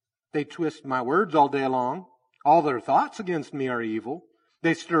 They twist my words all day long. All their thoughts against me are evil.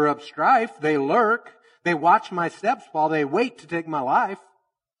 They stir up strife. They lurk. They watch my steps while they wait to take my life.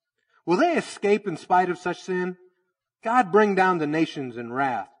 Will they escape in spite of such sin? God, bring down the nations in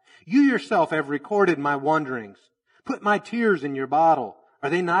wrath. You yourself have recorded my wanderings. Put my tears in your bottle. Are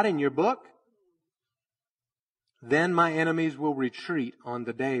they not in your book? Then my enemies will retreat on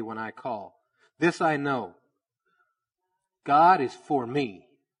the day when I call. This I know. God is for me.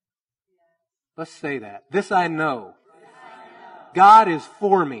 Let's say that. This I know. God is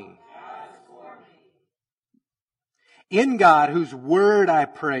for me. In God, whose word I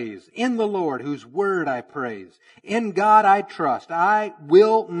praise. In the Lord, whose word I praise. In God I trust. I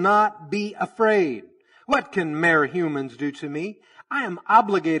will not be afraid. What can mere humans do to me? I am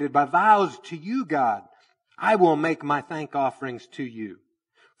obligated by vows to you, God. I will make my thank offerings to you.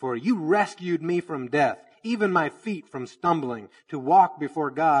 For you rescued me from death, even my feet from stumbling, to walk before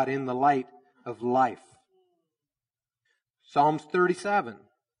God in the light of life. Psalms 37.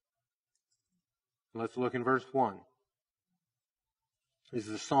 Let's look in verse 1. This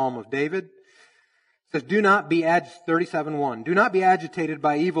is the Psalm of David. It says, 37:1. Do not be agitated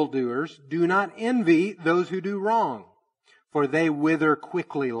by evildoers. Do not envy those who do wrong. For they wither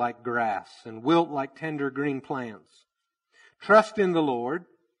quickly like grass and wilt like tender green plants. Trust in the Lord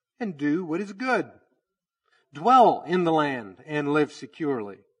and do what is good. Dwell in the land and live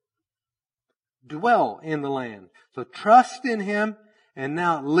securely. Dwell in the land. So trust in Him and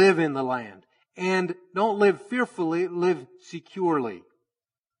now live in the land. And don't live fearfully, live securely.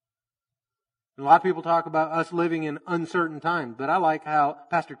 A lot of people talk about us living in uncertain times, but I like how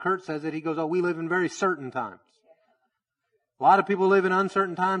Pastor Kurt says it. He goes, we live in very certain times. A lot of people live in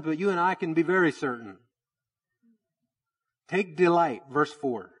uncertain times, but you and I can be very certain. Take delight, verse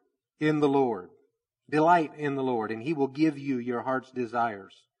 4, in the Lord. Delight in the Lord, and He will give you your heart's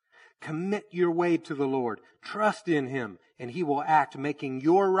desires. Commit your way to the Lord. Trust in Him, and He will act, making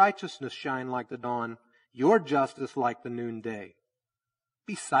your righteousness shine like the dawn, your justice like the noonday.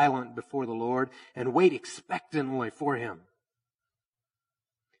 Be silent before the Lord, and wait expectantly for Him.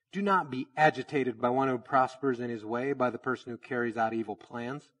 Do not be agitated by one who prospers in his way, by the person who carries out evil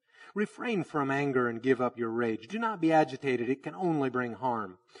plans. Refrain from anger and give up your rage. Do not be agitated. It can only bring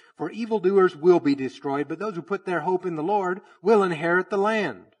harm. For evildoers will be destroyed, but those who put their hope in the Lord will inherit the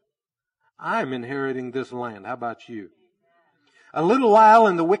land. I'm inheriting this land. How about you? A little while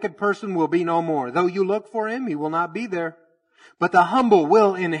and the wicked person will be no more. Though you look for him, he will not be there. But the humble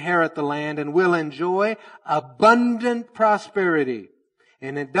will inherit the land and will enjoy abundant prosperity.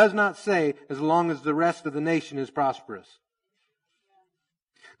 And it does not say as long as the rest of the nation is prosperous.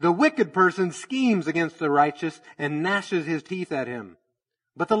 The wicked person schemes against the righteous and gnashes his teeth at him.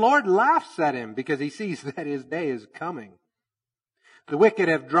 But the Lord laughs at him because He sees that his day is coming. The wicked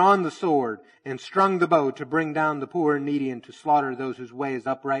have drawn the sword and strung the bow to bring down the poor and needy and to slaughter those whose way is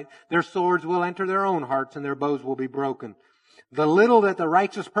upright. Their swords will enter their own hearts and their bows will be broken. The little that the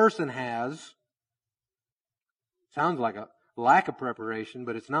righteous person has sounds like a lack of preparation,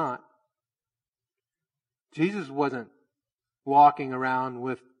 but it's not. Jesus wasn't walking around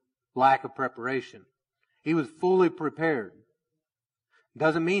with lack of preparation. He was fully prepared.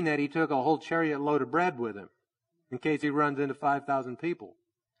 Doesn't mean that He took a whole chariot load of bread with Him in case He runs into 5,000 people.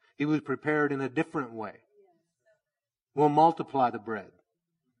 He was prepared in a different way. We'll multiply the bread.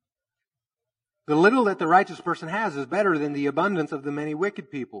 The little that the righteous person has is better than the abundance of the many wicked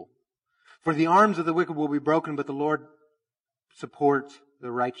people. For the arms of the wicked will be broken, but the Lord supports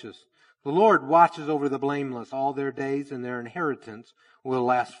the righteous. The Lord watches over the blameless all their days, and their inheritance will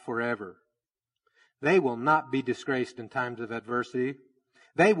last forever. They will not be disgraced in times of adversity.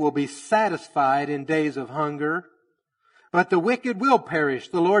 They will be satisfied in days of hunger. But the wicked will perish.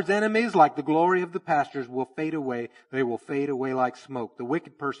 The Lord's enemies, like the glory of the pastures, will fade away. They will fade away like smoke. The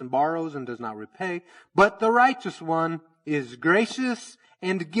wicked person borrows and does not repay, but the righteous one is gracious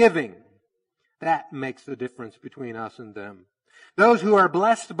and giving. That makes the difference between us and them. Those who are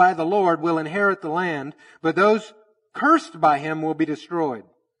blessed by the Lord will inherit the land, but those cursed by him will be destroyed.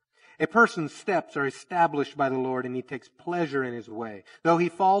 A person's steps are established by the Lord, and he takes pleasure in his way. Though he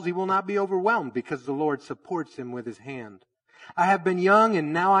falls, he will not be overwhelmed, because the Lord supports him with his hand. I have been young,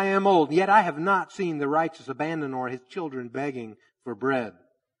 and now I am old, yet I have not seen the righteous abandoned or his children begging for bread.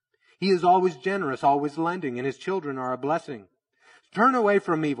 He is always generous, always lending, and his children are a blessing. Turn away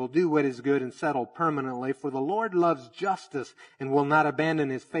from evil, do what is good, and settle permanently, for the Lord loves justice and will not abandon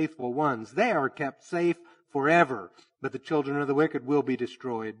his faithful ones. They are kept safe forever, but the children of the wicked will be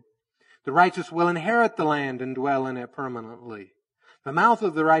destroyed. The righteous will inherit the land and dwell in it permanently. The mouth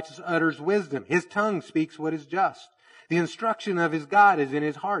of the righteous utters wisdom. His tongue speaks what is just. The instruction of his God is in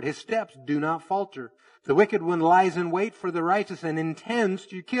his heart. His steps do not falter. The wicked one lies in wait for the righteous and intends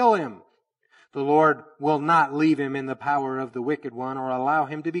to kill him. The Lord will not leave him in the power of the wicked one or allow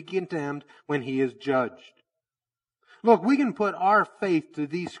him to be condemned when he is judged. Look, we can put our faith to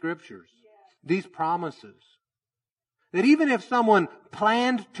these scriptures, these promises. That even if someone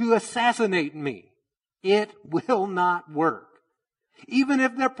planned to assassinate me, it will not work. Even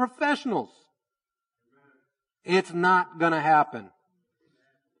if they're professionals, it's not going to happen.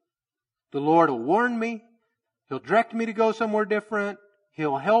 The Lord will warn me. He'll direct me to go somewhere different.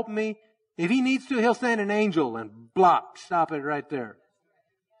 He'll help me. If he needs to, he'll send an angel and stop it right there.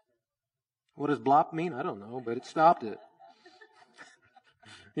 What does blop mean? I don't know, but it stopped it.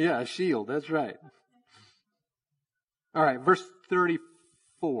 Yeah, a shield, that's right. All right, verse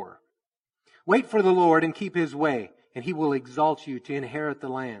 34. Wait for the Lord and keep his way, and he will exalt you to inherit the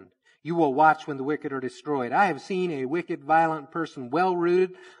land. You will watch when the wicked are destroyed. I have seen a wicked, violent person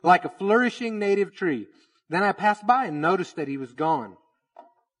well-rooted, like a flourishing native tree. Then I passed by and noticed that he was gone.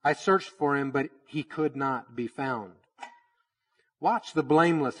 I searched for him, but he could not be found. Watch the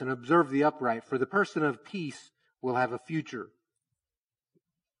blameless and observe the upright, for the person of peace will have a future.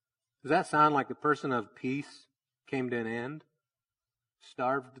 Does that sound like the person of peace came to an end?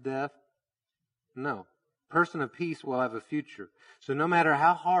 Starved to death? No. Person of peace will have a future. So no matter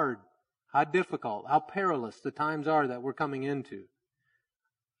how hard, how difficult, how perilous the times are that we're coming into,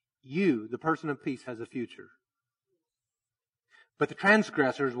 you, the person of peace, has a future. But the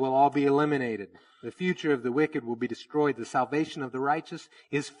transgressors will all be eliminated. The future of the wicked will be destroyed. The salvation of the righteous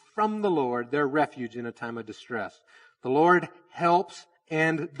is from the Lord, their refuge in a time of distress. The Lord helps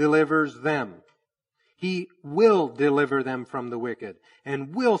and delivers them. He will deliver them from the wicked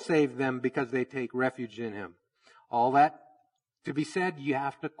and will save them because they take refuge in him. All that to be said, you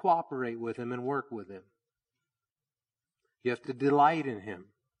have to cooperate with him and work with him. You have to delight in him.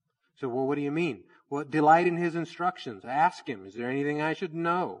 So, well, what do you mean? Well, delight in his instructions. Ask him, is there anything I should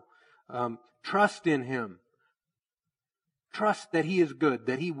know? Trust in him. Trust that he is good,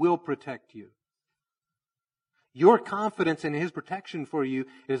 that he will protect you. Your confidence in his protection for you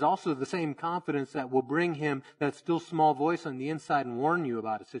is also the same confidence that will bring him that still small voice on the inside and warn you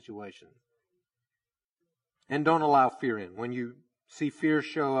about a situation. And don't allow fear in. When you see fear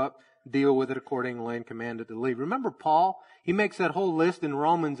show up, deal with it accordingly and command it to leave. Remember Paul? He makes that whole list in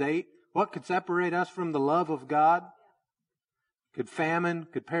Romans 8. What could separate us from the love of God? Could famine,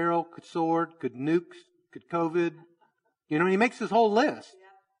 could peril, could sword, could nukes, could COVID. You know, he makes this whole list.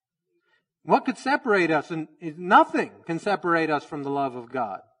 What could separate us? And nothing can separate us from the love of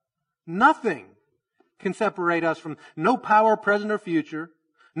God. Nothing can separate us from no power, present or future,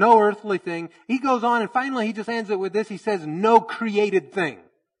 no earthly thing. He goes on and finally he just ends it with this. He says, no created thing.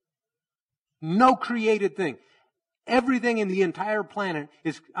 No created thing. Everything in the entire planet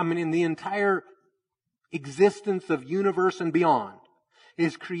in the entire existence of universe and beyond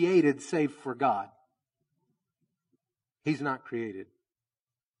is created save for God. He's not created.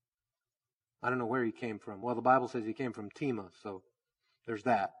 I don't know where he came from. Well, the Bible says he came from Tema, so there's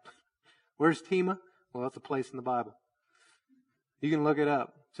that. Where's Tema? Well, that's a place in the Bible. You can look it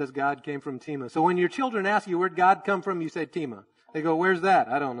up. It says God came from Tema. So when your children ask you, where'd God come from? You say Tema. They go, where's that?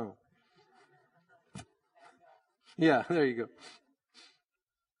 I don't know. Yeah, there you go.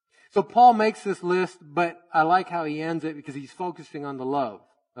 So Paul makes this list, but I like how he ends it because he's focusing on the love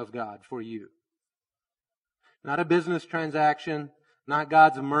of God for you. Not a business transaction, not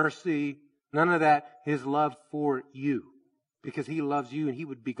God's mercy, none of that. His love for you because he loves you and he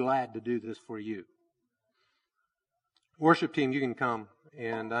would be glad to do this for you. Worship team, you can come,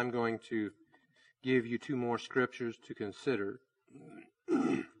 and I'm going to give you 2 more scriptures to consider.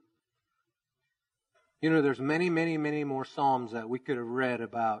 You know, there's many, many, many more Psalms that we could have read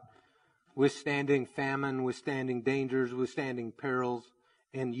about withstanding famine, withstanding dangers, withstanding perils,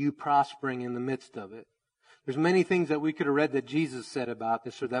 and you prospering in the midst of it. There's many things that we could have read that Jesus said about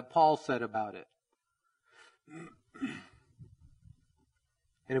this or that Paul said about it.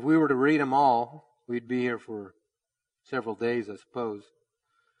 And if we were to read them all, we'd be here for several days, I suppose.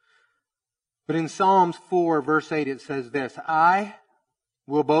 But in Psalms 4, verse 8, it says this, I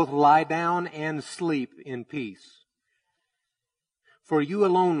will both lie down and sleep in peace. For you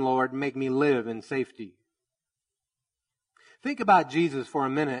alone, Lord, make me live in safety. Think about Jesus for a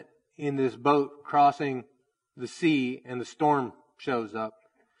minute in this boat crossing the sea, and the storm shows up.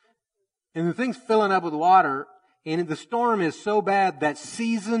 And the thing's filling up with water, and the storm is so bad that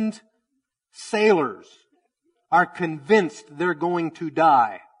seasoned sailors are convinced they're going to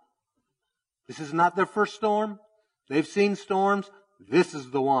die. This is not their first storm. They've seen storms. This is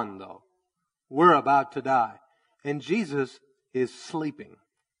the one, though. We're about to die. And Jesus is sleeping.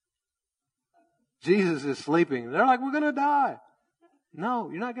 Jesus is sleeping. They're like, we're going to die. No,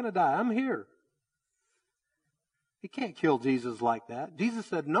 you're not going to die. I'm here. You can't kill Jesus like that. Jesus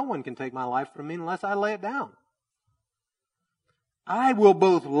said, no one can take my life from me unless I lay it down. I will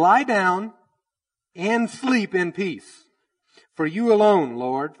both lie down and sleep in peace. For you alone,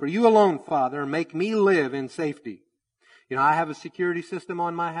 Lord, for you alone, Father, make me live in safety. You know, I have a security system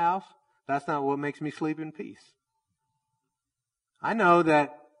on my house. That's not what makes me sleep in peace. I know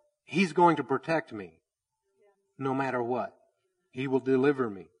that He's going to protect me no matter what. He will deliver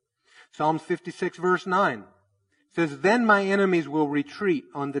me. Psalms 56 verse 9 says, then my enemies will retreat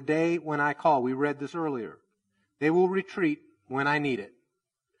on the day when I call. We read this earlier. They will retreat when I need it.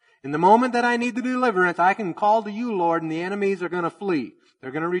 In the moment that I need the deliverance, I can call to you, Lord, and the enemies are going to flee.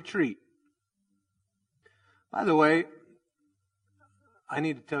 They're going to retreat. By the way, I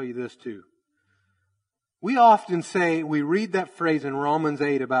need to tell you this too. We often say, we read that phrase in Romans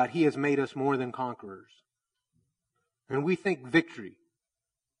 8 about He has made us more than conquerors. And we think victory.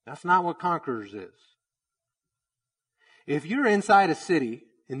 That's not what conquerors is. If you're inside a city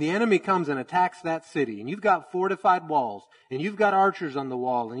and the enemy comes and attacks that city, and you've got fortified walls, and you've got archers on the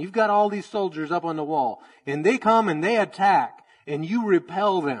wall, and you've got all these soldiers up on the wall, and they come and they attack, and you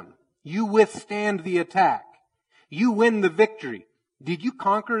repel them, you withstand the attack, you win the victory. Did you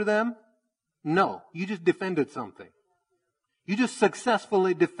conquer them? No, you just defended something. You just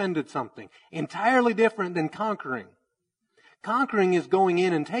successfully defended something. Entirely different than conquering. Conquering is going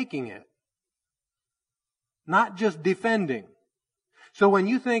in and taking it. Not just defending. So when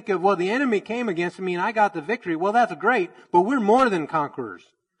you think of, well, the enemy came against me and I got the victory, well, that's great, but we're more than conquerors.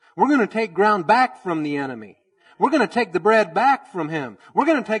 We're going to take ground back from the enemy. We're going to take the bread back from him. We're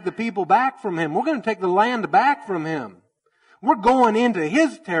going to take the people back from him. We're going to take the land back from him. We're going into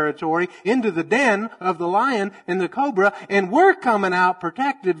his territory, into the den of the lion and the cobra, and we're coming out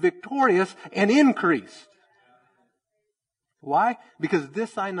protected, victorious, and increased. Why? Because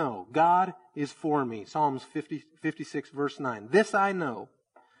this I know, God is for me. Psalms 56 verse 9. This I know,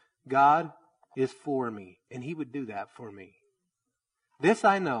 God is for me. And He would do that for me. This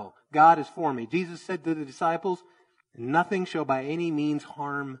I know, God is for me. Jesus said to the disciples, nothing shall by any means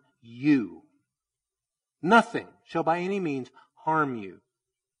harm you. Nothing shall by any means harm you.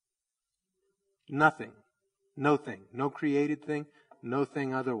 Nothing. No thing. No created thing. No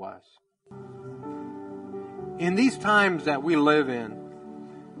thing otherwise. In these times that we live in,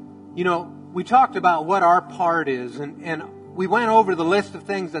 you know, we talked about what our part is, and we went over the list of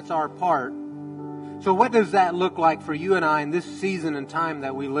things that's our part. So what does that look like for you and I in this season and time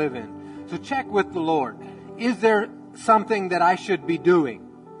that we live in? So check with the Lord. Is there something that I should be doing?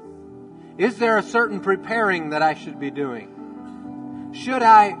 Is there a certain preparing that I should be doing? Should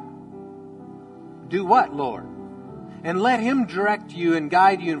I do what, Lord? And let Him direct you and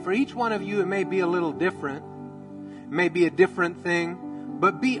guide you. And for each one of you, it may be a little different. It may be a different thing.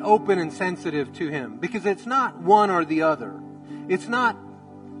 But be open and sensitive to Him. Because it's not one or the other. It's not,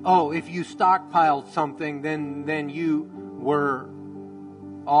 oh, if you stockpiled something, then you were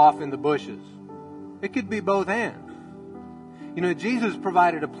off in the bushes. It could be both and. You know, Jesus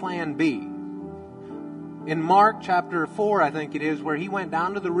provided a plan B. In Mark chapter 4, I think it is, where He went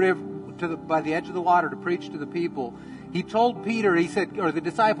down to the river, by the edge of the water to preach to the people. He told Peter, He said, or the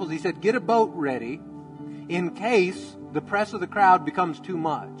disciples, He said, get a boat ready in case the press of the crowd becomes too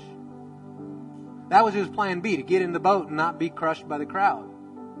much. That was His plan B, to get in the boat and not be crushed by the crowd.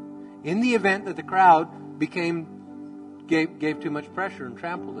 In the event that the crowd gave too much pressure and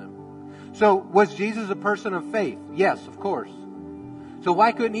trampled Him. So, was Jesus a person of faith? Yes, of course. So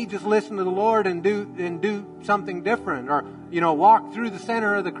why couldn't He just listen to the Lord and do something different, or, you know, walk through the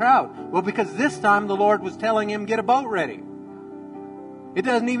center of the crowd? Well, because this time the Lord was telling Him, get a boat ready. It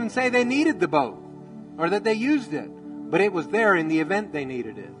doesn't even say they needed the boat or that they used it, but it was there in the event they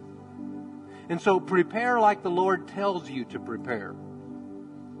needed it. And so prepare like the Lord tells you to prepare.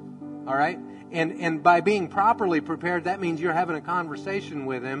 All right? And by being properly prepared, that means you're having a conversation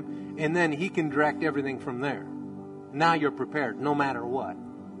with Him, and then He can direct everything from there. Now you're prepared, no matter what.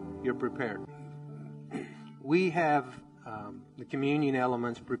 You're prepared. We have the communion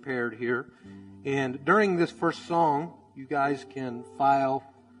elements prepared here. And during this first song, you guys can file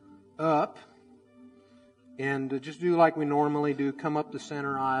up and just do like we normally do. Come up the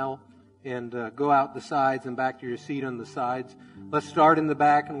center aisle and go out the sides and back to your seat on the sides. Let's start in the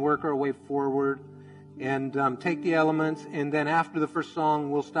back and work our way forward and take the elements. And then after the first song,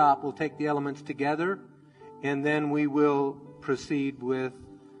 we'll stop. We'll take the elements together. And then we will proceed with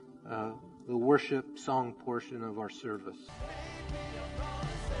the worship song portion of our service.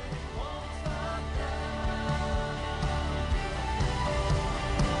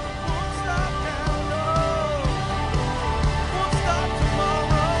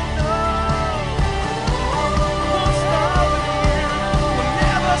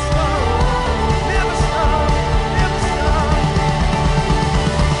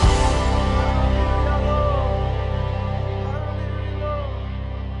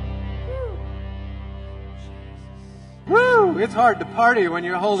 It's hard to party when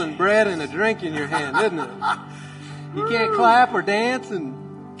you're holding bread and a drink in your hand, isn't it? You can't clap or dance, and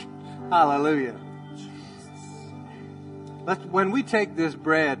hallelujah. When we take this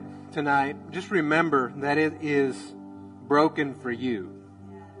bread tonight, just remember that it is broken for you.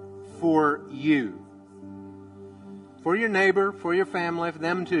 For you. For your neighbor, for your family, for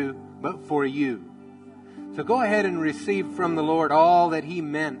them too, but for you. So go ahead and receive from the Lord all that He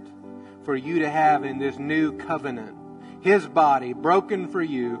meant for you to have in this new covenant. His body broken for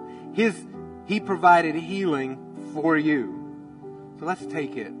you. He provided healing for you. So let's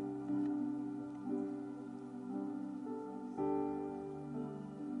take it.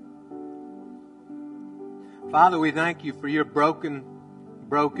 Father, we thank you for your broken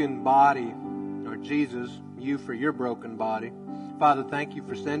body, or Jesus, you for your broken body. Father, thank you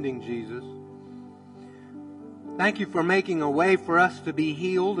for sending Jesus. Thank you for making a way for us to be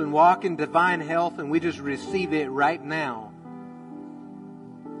healed and walk in divine health, and we just receive it right now.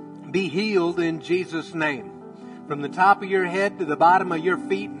 Be healed in Jesus' name. From the top of your head to the bottom of your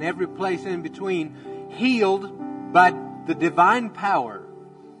feet and every place in between, healed by the divine power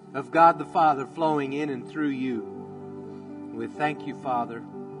of God the Father flowing in and through you. We thank you, Father.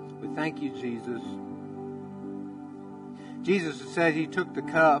 We thank you, Jesus. Jesus said He took the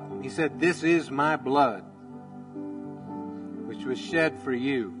cup. He said, "This is my blood, which was shed for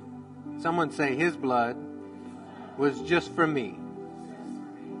you." Someone say, His blood was just for me.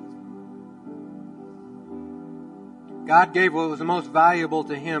 God gave what was the most valuable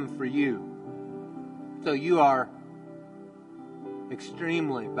to Him for you. So you are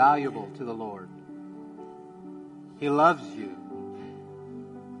extremely valuable to the Lord. He loves you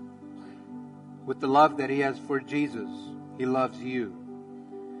with the love that He has for Jesus. He loves you.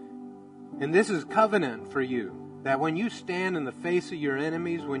 And this is covenant for you. That when you stand in the face of your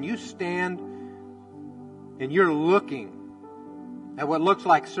enemies, when you stand and you're looking at what looks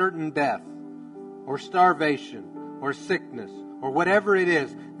like certain death or starvation or sickness or whatever it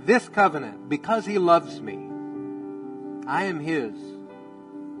is, this covenant, because He loves me, I am His,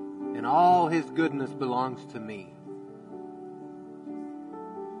 and all His goodness belongs to me.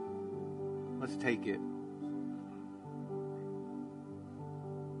 Let's take it.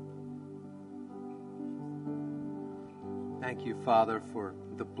 Thank you, Father, for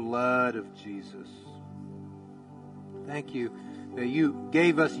the blood of Jesus. Thank you that you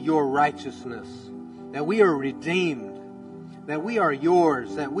gave us your righteousness, that we are redeemed, that we are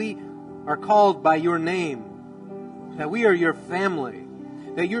yours, that we are called by your name, that we are your family,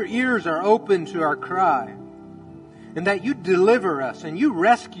 that your ears are open to our cry, and that you deliver us and you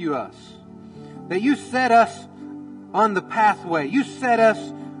rescue us, that you set us on the pathway, you set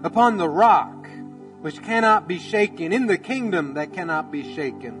us upon the rock which cannot be shaken, in the kingdom that cannot be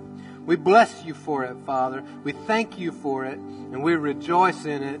shaken. We bless you for it, Father. We thank you for it, and we rejoice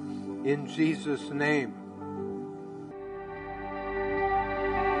in it in Jesus' name.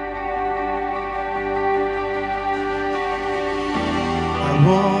 I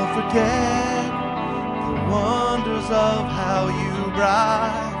won't forget the wonders of how you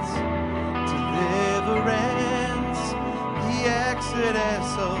brought deliverance, the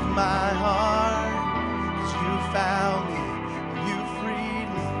exodus of my heart. You found me, you freed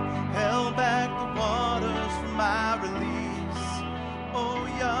me, held back the waters for my release. Oh,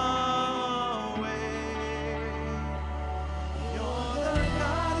 Yahweh, you're the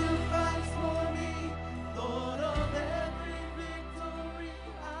God who fights for me, Lord of every victory.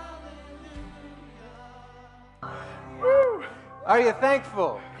 Hallelujah. Are you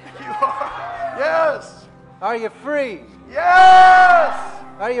thankful? You are. Yes. Are you free? Yes.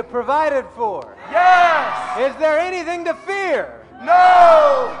 Are you provided for? Yes. Is there anything to fear?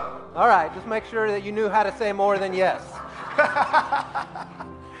 No. All right, just make sure that you knew how to say more than yes.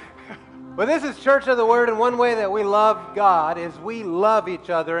 Well, this is Church of the Word, and one way that we love God is we love each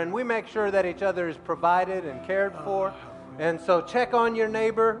other, and we make sure that each other is provided and cared for. And so check on your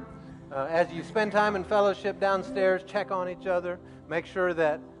neighbor. As you spend time in fellowship downstairs, check on each other. Make sure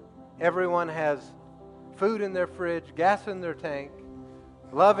that everyone has food in their fridge, gas in their tank,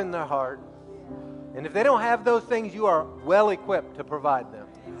 love in their heart. And if they don't have those things, you are well equipped to provide them.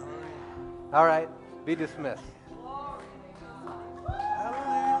 All right, be dismissed.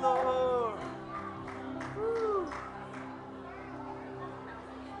 Hallelujah, Lord.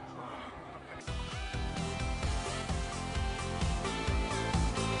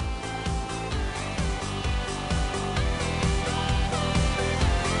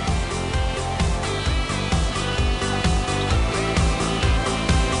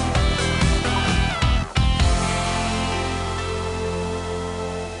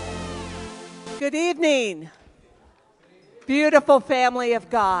 Good evening, beautiful family of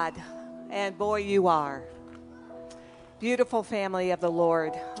God, and boy, you are. Beautiful family of the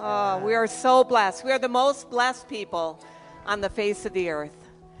Lord. Oh, we are so blessed. We are the most blessed people on the face of the earth.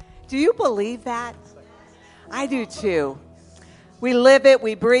 Do you believe that? I do too. We live it,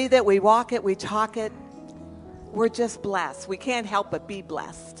 we breathe it, we walk it, we talk it. We're just blessed. We can't help but be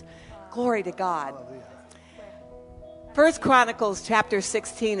blessed. Glory to God. 1 Chronicles chapter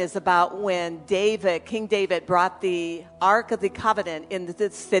 16 is about when King David brought the Ark of the Covenant into the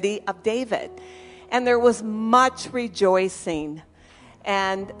city of David. And there was much rejoicing.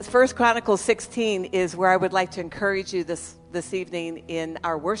 And 1 Chronicles 16 is where I would like to encourage you this evening in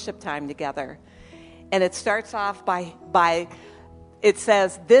our worship time together. And it starts off by it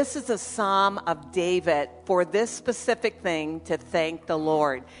says, this is a psalm of David for this specific thing to thank the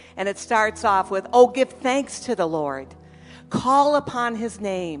Lord. And it starts off with, oh, give thanks to the Lord. Call upon his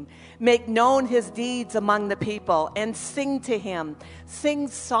name, make known his deeds among the people, and sing to him, sing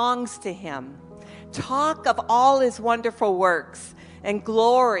songs to him. Talk of all his wonderful works, and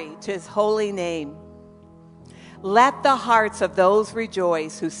glory to his holy name. Let the hearts of those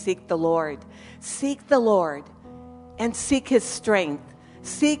rejoice who seek the Lord. Seek the Lord, and seek his strength.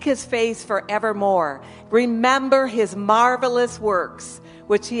 Seek his face forevermore. Remember his marvelous works,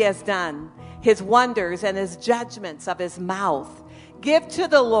 which he has done, his wonders and his judgments of his mouth. Give to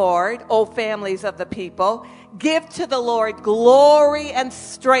the Lord, O families of the people. Give to the Lord glory and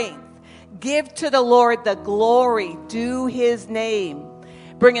strength. Give to the Lord the glory due his name.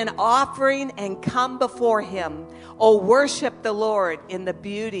 Bring an offering and come before him. O worship the Lord in the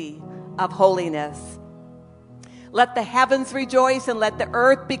beauty of holiness. Let the heavens rejoice and let the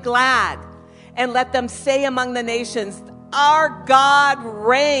earth be glad. And let them say among the nations, our God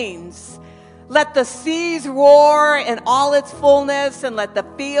reigns. Let the seas roar in all its fullness, and let the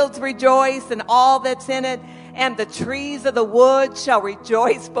fields rejoice in all that's in it, and the trees of the wood shall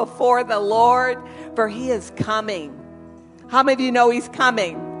rejoice before the Lord, for he is coming. How many of you know he's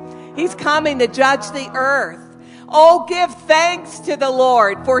coming? He's coming to judge the earth. Oh, give thanks to the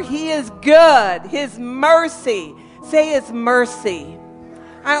Lord, for he is good. His mercy, say his mercy.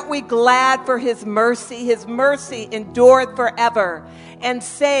 Aren't we glad for his mercy? His mercy endureth forever. And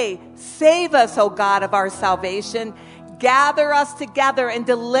say, save us, O God of our salvation. Gather us together and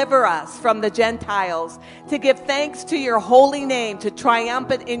deliver us from the Gentiles, to give thanks to your holy name, to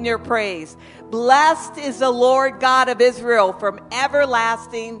triumphant in your praise. Blessed is the Lord God of Israel from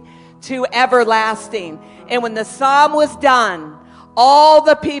everlasting to everlasting. And when the psalm was done, all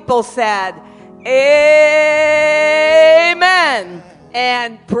the people said, Amen.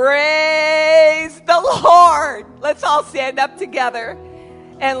 And praise the Lord. Let's all stand up together.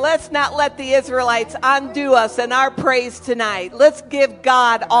 And let's not let the Israelites undo us in our praise tonight. Let's give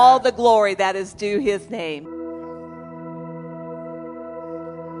God all the glory that is due his name.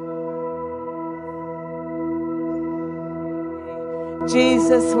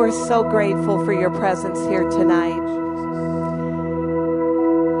 Jesus, we're so grateful for your presence here tonight.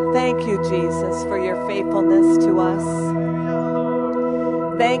 Thank you, Jesus, for your faithfulness to us.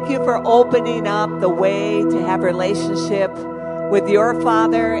 Thank you for opening up the way to have relationship with your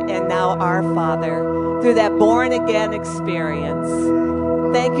Father and now our Father through that born-again experience.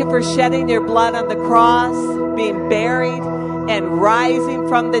 Thank you for shedding your blood on the cross, being buried, and rising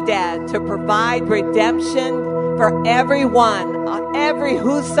from the dead to provide redemption for everyone, every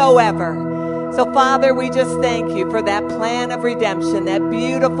whosoever. So, Father, we just thank you for that plan of redemption, that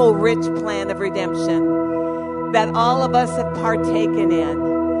beautiful, rich plan of redemption that all of us have partaken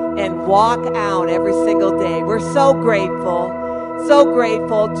in. and walk out every single day. We're so grateful,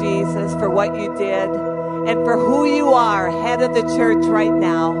 Jesus, for what you did and for who you are, head of the church right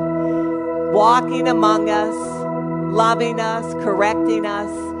now, walking among us, loving us, correcting us,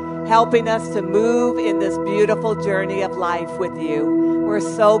 helping us to move in this beautiful journey of life with you. We're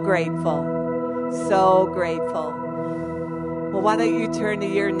so grateful, so grateful. Well, why don't you turn to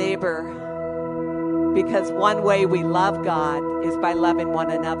your neighbor? Because one way we love God is by loving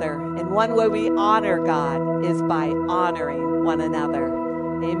one another. And one way we honor God is by honoring one another.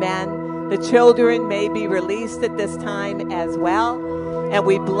 Amen. The children may be released at this time as well. And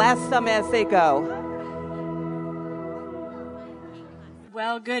we bless them as they go.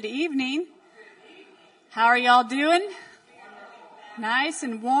 Well, good evening. How are y'all doing? Nice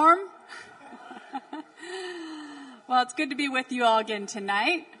and warm? Well, it's good to be with you all again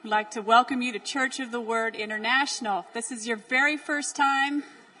tonight. I'd like to welcome you to Church of the Word International. If this is your very first time,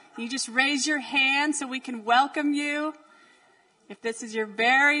 you just raise your hand so we can welcome you. If this is your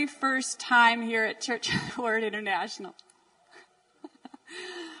very first time here at Church of the Word International.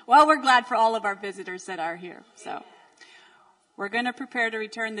 Well, we're glad for all of our visitors that are here. So we're going to prepare to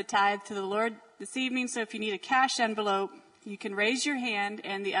return the tithe to the Lord this evening. So if you need a cash envelope, you can raise your hand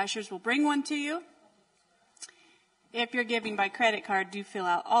and the ushers will bring one to you. If you're giving by credit card, do fill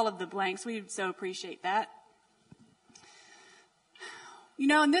out all of the blanks. We would so appreciate that. You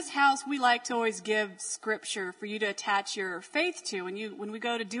know, in this house, we like to always give scripture for you to attach your faith to. When we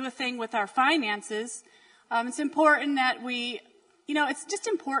go to do a thing with our finances, it's important that it's just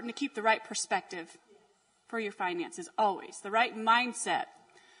important to keep the right perspective for your finances, always. The right mindset.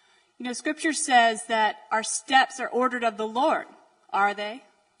 You know, scripture says that our steps are ordered of the Lord. Are they?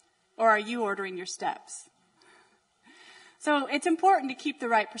 Or are you ordering your steps? So it's important to keep the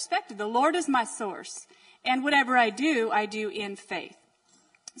right perspective. The Lord is my source, and whatever I do in faith.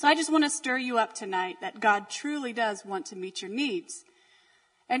 So I just want to stir you up tonight that God truly does want to meet your needs.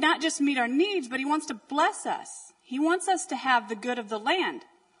 And not just meet our needs, but he wants to bless us. He wants us to have the good of the land.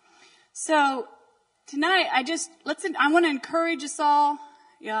 So tonight, I want to encourage us all,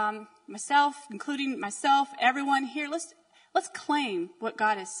 myself, including myself, everyone here. Let's claim what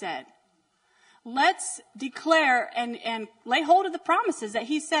God has said. Let's declare and lay hold of the promises that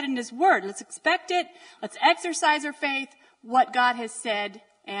he said in his word. Let's expect it. Let's exercise our faith, what God has said,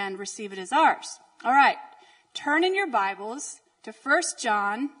 and receive it as ours. All right. Turn in your Bibles to 1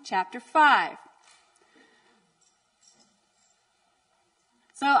 John chapter 5.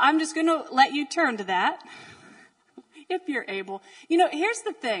 So I'm just going to let you turn to that, if you're able. You know, here's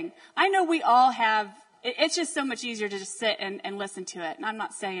the thing. I know we all have, it's just so much easier to just sit and listen to it. And I'm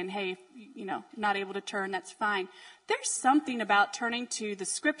not saying, hey, not able to turn, that's fine. There's something about turning to the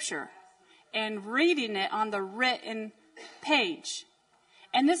scripture and reading it on the written page.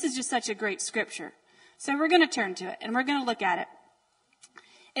 And this is just such a great scripture. So we're going to turn to it and we're going to look at it.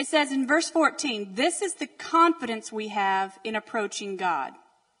 It says in verse 14, this is the confidence we have in approaching God.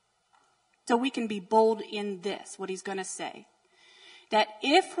 So we can be bold in this, what he's going to say. That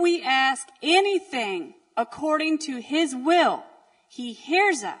if we ask anything according to his will, he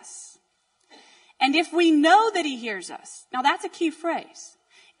hears us. And if we know that he hears us, now that's a key phrase.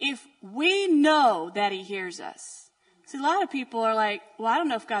 If we know that he hears us. See, a lot of people are like, well, I don't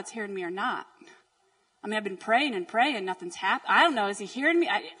know if God's hearing me or not. I mean, I've been praying and praying, nothing's happened. I don't know, is he hearing me?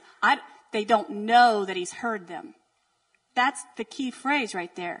 They don't know that he's heard them. That's the key phrase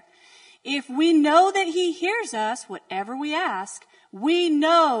right there. If we know that he hears us, whatever we ask, we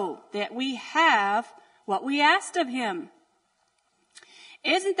know that we have what we asked of him.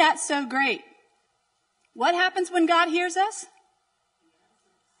 Isn't that so great? What happens when God hears us?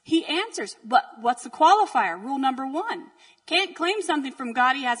 He answers. But what's the qualifier? Rule number 1. Can't claim something from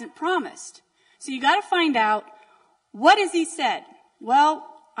God he hasn't promised. So you got to find out, what has he said? Well,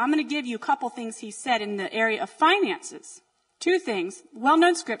 I'm going to give you a couple things he said in the area of finances. 2 things,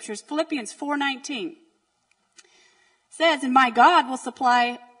 well-known scriptures, Philippians 4:19. Says, and my God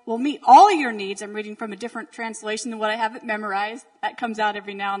will meet all your needs. I'm reading from a different translation than what I have it memorized. That comes out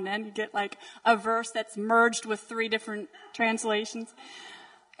every now and then. You get like a verse that's merged with 3 different translations.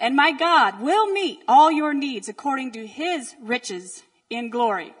 And my God will meet all your needs according to his riches in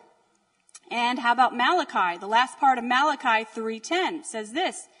glory. And how about Malachi? The last part of Malachi 3:10 says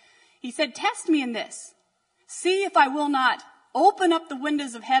this. He said, test me in this. See if I will not open up the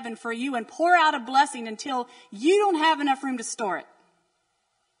windows of heaven for you and pour out a blessing until you don't have enough room to store it.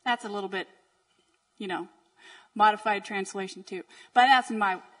 That's a little bit, modified translation too. But that's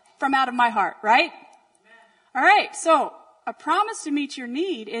from out of my heart, right? All right. So a promise to meet your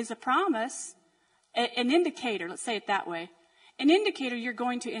need is a promise, an indicator, let's say it that way, an indicator you're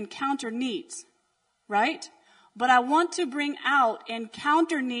going to encounter needs, right? But I want to bring out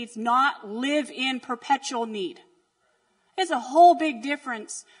encounter needs, not live in perpetual need. There's a whole big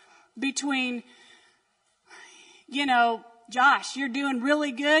difference between, Josh, you're doing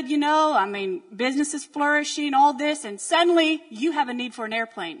really good, business is flourishing, all this, and suddenly you have a need for an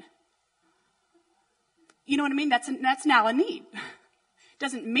airplane. You know what I mean? That's now a need.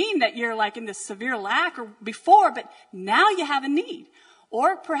 Doesn't mean that you're like in this severe lack or before, but now you have a need.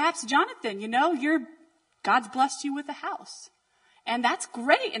 Or perhaps Jonathan, God's blessed you with a house. And that's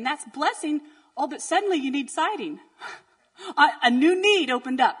great, and that's blessing. Oh, but suddenly you need siding. A new need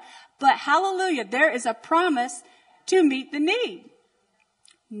opened up. But hallelujah, there is a promise to meet the need.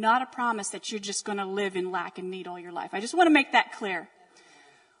 Not a promise that you're just going to live in lack and need all your life. I just want to make that clear.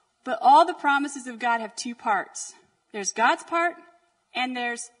 But all the promises of God have two parts. There's God's part and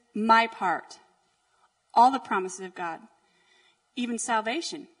there's my part. All the promises of God. Even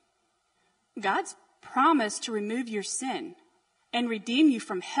salvation. God's promise to remove your sin and redeem you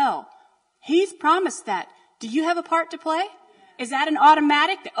from hell. He's promised that. Do you have a part to play? Is that an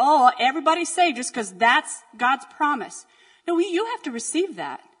automatic? Everybody's saved just because that's God's promise. No, you have to receive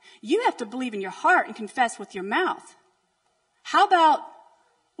that. You have to believe in your heart and confess with your mouth. How about,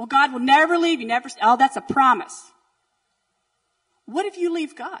 God will never leave you, that's a promise. What if you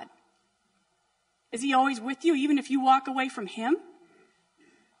leave God? Is he always with you even if you walk away from him?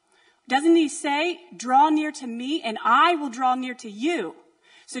 Doesn't he say, draw near to me and I will draw near to you?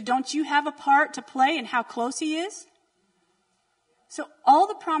 So don't you have a part to play in how close he is? So all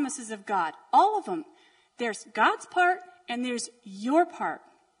the promises of God, all of them, there's God's part and there's your part.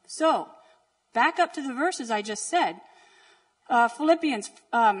 So back up to the verses I just said. Philippians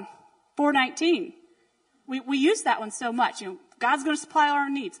 4:19. We use that one so much. God's going to supply all our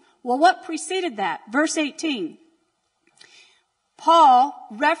needs. Well, what preceded that? Verse 18. Paul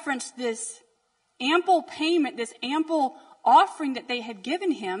referenced this ample payment, this ample offering that they had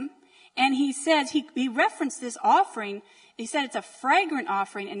given him. And he says, he referenced this offering. He said it's a fragrant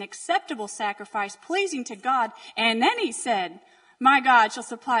offering, an acceptable sacrifice, pleasing to God. And then he said, my God shall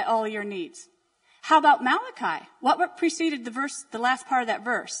supply all your needs. How about Malachi? What preceded the last part of that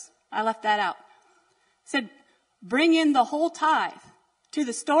verse? I left that out. It said, bring in the whole tithe to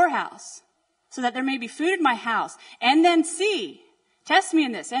the storehouse so that there may be food in my house. And then see. Test me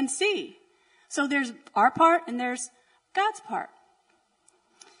in this and see. So there's our part and there's God's part.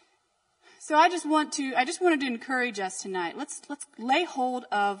 So I just wanted to encourage us tonight. Let's lay hold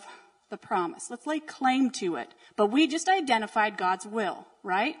of the promise. Let's lay claim to it. But we just identified God's will,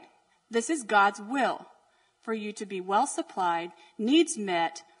 right? This is God's will for you to be well supplied, needs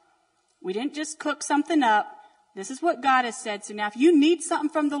met. We didn't just cook something up. This is what God has said. So now if you need something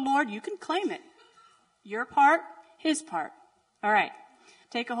from the Lord, you can claim it. Your part, his part. All right.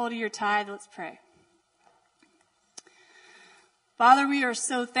 Take a hold of your tithe. Let's pray. Father, we are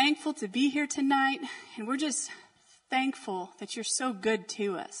so thankful to be here tonight, and we're just thankful that you're so good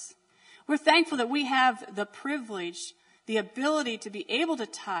to us. We're thankful that we have the privilege, the ability to be able to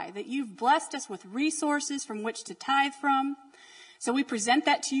tithe, that you've blessed us with resources from which to tithe from. So we present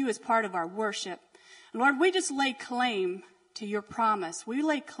that to you as part of our worship. And Lord, we just lay claim to your promise. We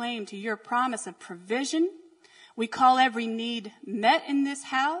lay claim to your promise of provision. We call every need met in this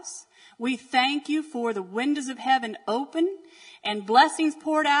house. We thank you for the windows of heaven open and blessings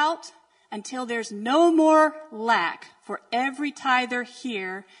poured out until there's no more lack for every tither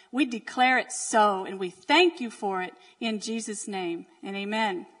here. We declare it so, and we thank you for it in Jesus' name, and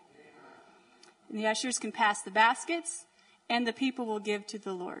amen. And the ushers can pass the baskets, and the people will give to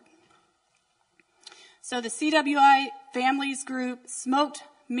the Lord. So the CWI Families Group Smoked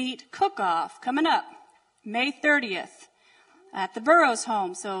Meat Cook-Off coming up May 30th at the Burroughs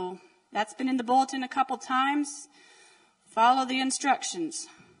home. So that's been in the bulletin a couple times. Follow the instructions.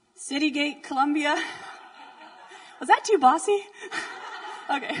 Citygate, Columbia. Was that too bossy?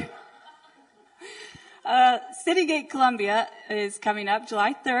 Okay. Citygate, Columbia is coming up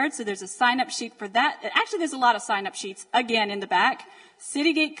July 3rd, so there's a sign-up sheet for that. Actually, there's a lot of sign-up sheets, again, in the back.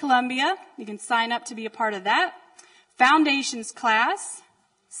 Citygate, Columbia, you can sign up to be a part of that. Foundations class,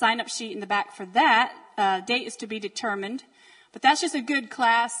 sign-up sheet in the back for that. Date is to be determined. But that's just a good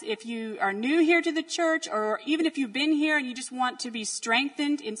class if you are new here to the church, or even if you've been here and you just want to be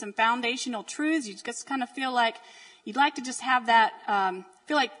strengthened in some foundational truths. You just kind of feel like you'd like to just have that,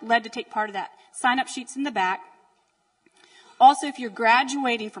 feel like led to take part of that. Sign-up sheets in the back. Also, if you're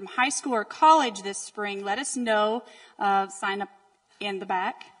graduating from high school or college this spring, let us know. Sign up in the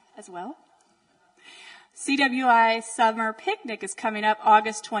back as well. CWI Summer Picnic is coming up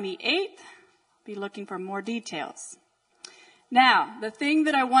August 28th. Be looking for more details. Now, the thing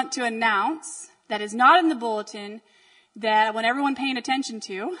that I want to announce that is not in the bulletin, that I want everyone paying attention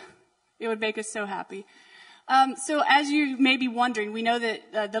to, it would make us so happy. So as you may be wondering, we know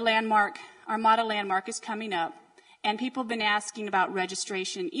that the landmark, Armada Landmark, is coming up. And people have been asking about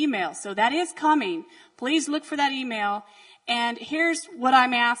registration email. So that is coming. Please look for that email. And here's what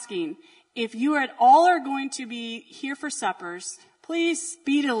I'm asking. If you at all are going to be here for suppers, please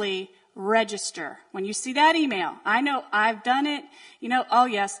speedily register. When you see that email, I know I've done it. Oh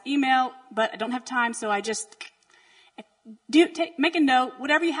yes, email, but I don't have time, so I just make a note.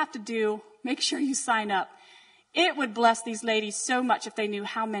 Whatever you have to do, make sure you sign up. It would bless these ladies so much if they knew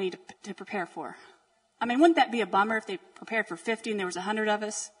how many to prepare for. I mean, wouldn't that be a bummer if they prepared for 50 and there was 100 of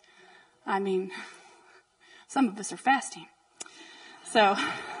us? I mean, some of us are fasting. So,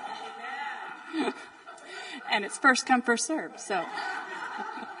 and it's first come, first served. So,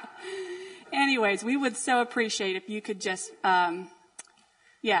 anyways, we would so appreciate if you could just,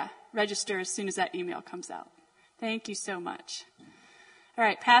 register as soon as that email comes out. Thank you so much. All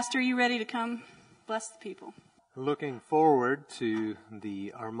right, Pastor, are you ready to come bless the people? Looking forward to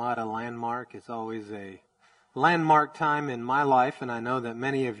the Armada Landmark. It's always a landmark time in my life, and I know that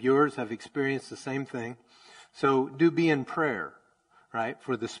many of yours have experienced the same thing. So do be in prayer, right,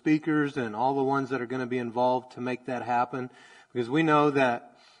 for the speakers and all the ones that are going to be involved to make that happen, because we know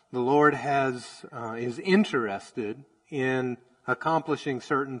that the Lord is interested in accomplishing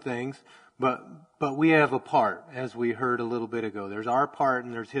certain things, but we have a part, as we heard a little bit ago. There's our part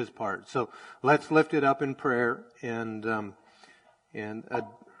and there's His part. So let's lift it up in prayer and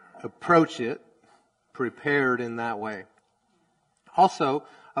approach it prepared in that way. Also,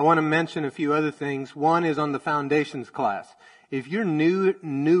 I want to mention a few other things. One is on the foundations class. If you're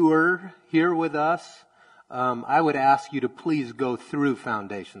newer here with us, I would ask you to please go through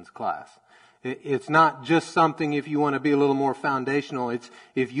foundations class. It's not just something if you want to be a little more foundational. It's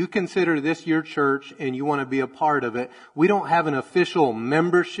if you consider this your church and you want to be a part of it. We don't have an official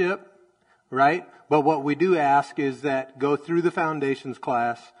membership, right? But what we do ask is that go through the foundations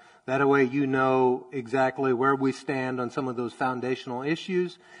class. That way you know exactly where we stand on some of those foundational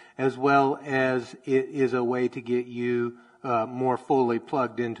issues, as well as it is a way to get you more fully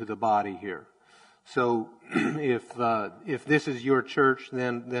plugged into the body here. So if this is your church,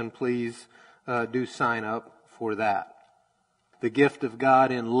 then please do sign up for that. The gift of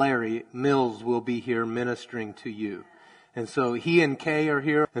God in Larry Mills will be here ministering to you. And so he and Kay are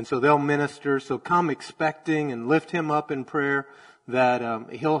here, and so they'll minister. So come expecting and lift him up in prayer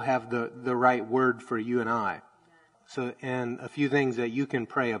that he'll have the right word for you and I. So, and a few things that you can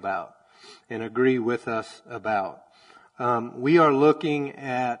pray about and agree with us about. We are looking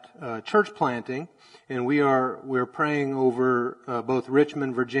at church planting, and we're praying over both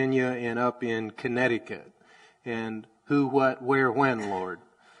Richmond, Virginia, and up in Connecticut. And who, what, where, when, Lord.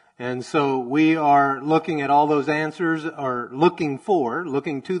 And so we are looking at all those answers, or looking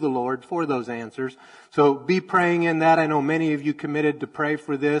to the Lord for those answers. So be praying in that. I know many of you committed to pray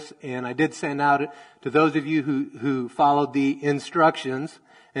for this, and I did send out to those of you who followed the instructions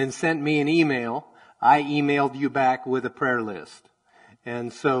and sent me an email. I emailed you back with a prayer list.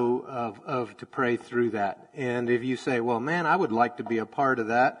 And so of to pray through that. And if you say, well, man, I would like to be a part of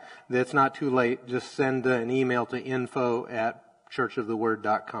that, that's not too late. Just send an email to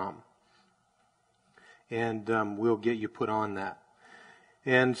info@churchoftheword.com. And we'll get you put on that.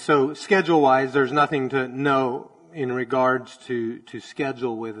 And so schedule-wise, there's nothing to know in regards to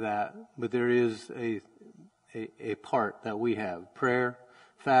schedule with that. But there is a part that we have. Prayer,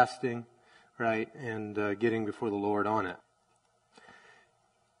 fasting, right, and getting before the Lord on it.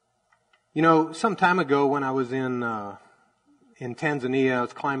 You know, some time ago when I was in Tanzania, I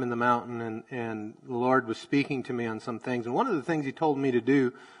was climbing the mountain, and the Lord was speaking to me on some things. And one of the things He told me to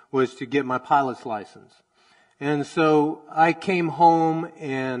do was to get my pilot's license. And so I came home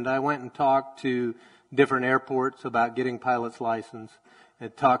and I went and talked to different airports about getting pilot's license. I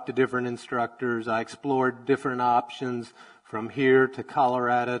talked to different instructors. I explored different options from here to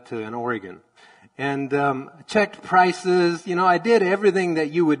Colorado to in Oregon. And checked prices. You know, I did everything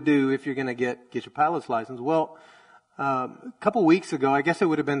that you would do if you're going to get your pilot's license. Well, a couple weeks ago, I guess it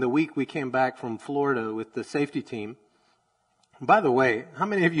would have been the week we came back from Florida with the safety team. By the way, how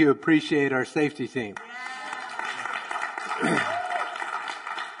many of you appreciate our safety team?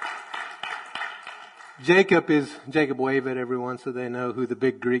 Jacob, wave at everyone so they know who the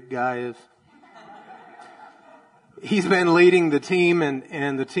big Greek guy is. He's been leading the team,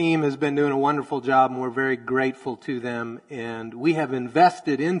 and the team has been doing a wonderful job, and we're very grateful to them. And we have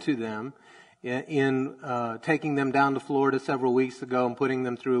invested into them in taking them down to Florida several weeks ago and putting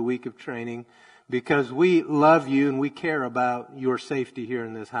them through a week of training, because we love you and we care about your safety here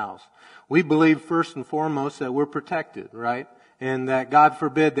in this house. We believe first and foremost that we're protected, right? And that God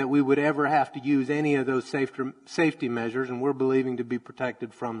forbid that we would ever have to use any of those safety measures, and we're believing to be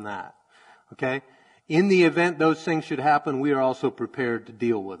protected from that. Okay? In the event those things should happen, we are also prepared to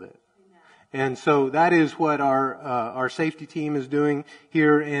deal with it. And so that is what our safety team is doing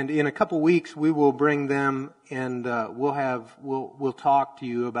here. And in a couple weeks, we will bring them, and we'll talk to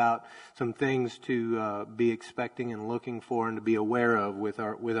you about some things to be expecting and looking for and to be aware of with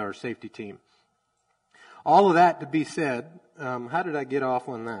our safety team. All of that to be said, how did I get off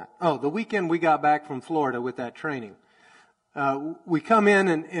on that? Oh, the weekend we got back from Florida with that training. We come in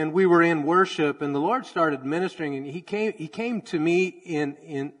and we were in worship, and the Lord started ministering, and He came to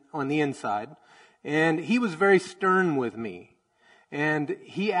me on the inside, and He was very stern with me. And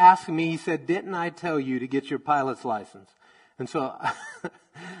He asked me, He said, "Didn't I tell you to get your pilot's license?" And so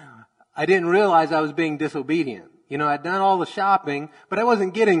I didn't realize I was being disobedient. You know, I'd done all the shopping, but I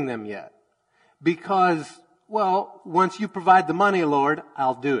wasn't getting them yet. Because, well, once you provide the money, Lord,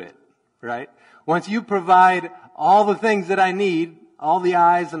 I'll do it, right? Once you provide all the things that I need, all the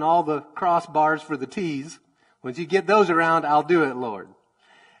I's and all the crossbars for the T's, once you get those around, I'll do it, Lord.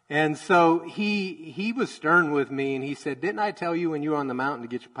 And so he was stern with me, and he said, "Didn't I tell you when you were on the mountain to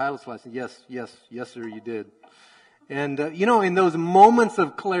get your pilot's license?" Yes, sir, you did. And, in those moments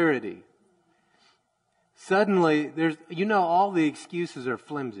of clarity, suddenly all the excuses are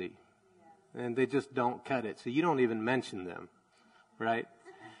flimsy, and they just don't cut it. So you don't even mention them, right?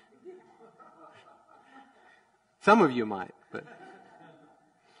 Some of you might, but.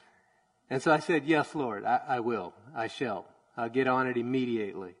 And so I said, "Yes, Lord, I will. I shall. I'll get on it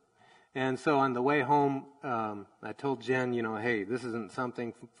immediately." And so on the way home, I told Jen, hey, this isn't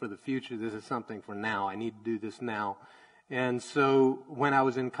something for the future. This is something for now. I need to do this now. And so when I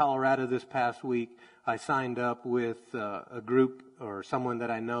was in Colorado this past week, I signed up with a group or someone that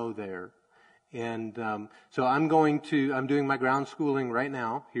I know there. And so I'm doing my ground schooling right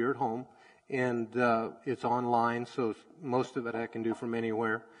now here at home. And it's online, so most of it I can do from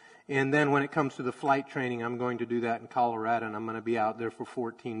anywhere. And then when it comes to the flight training, I'm going to do that in Colorado, and I'm going to be out there for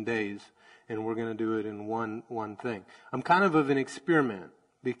 14 days, and we're going to do it in one thing. I'm kind of an experiment,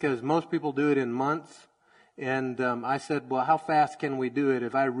 because most people do it in months, and I said, well, how fast can we do it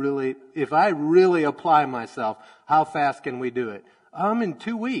if I really apply myself? How fast can we do it? In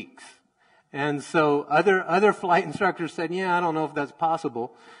 2 weeks. And so other flight instructors said, yeah, I don't know if that's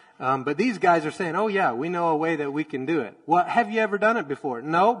possible. But these guys are saying, oh yeah, we know a way that we can do it. Well, have you ever done it before?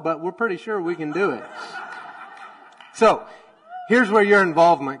 No, but we're pretty sure we can do it. So, here's where your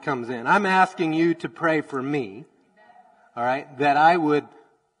involvement comes in. I'm asking you to pray for me, all right, that I would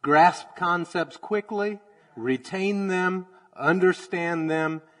grasp concepts quickly, retain them, understand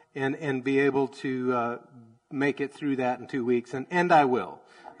them, and be able to make it through that in 2 weeks. And I will.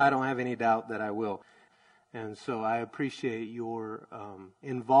 I don't have any doubt that I will. And so I appreciate your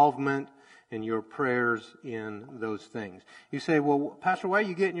involvement and your prayers in those things. You say, well, Pastor, why are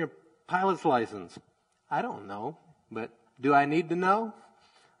you getting your pilot's license? I don't know, but do I need to know?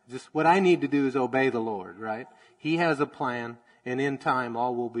 Just what I need to do is obey the Lord, right? He has a plan, and in time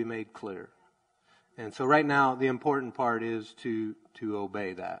all will be made clear. And so right now the important part is to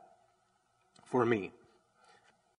obey that for me.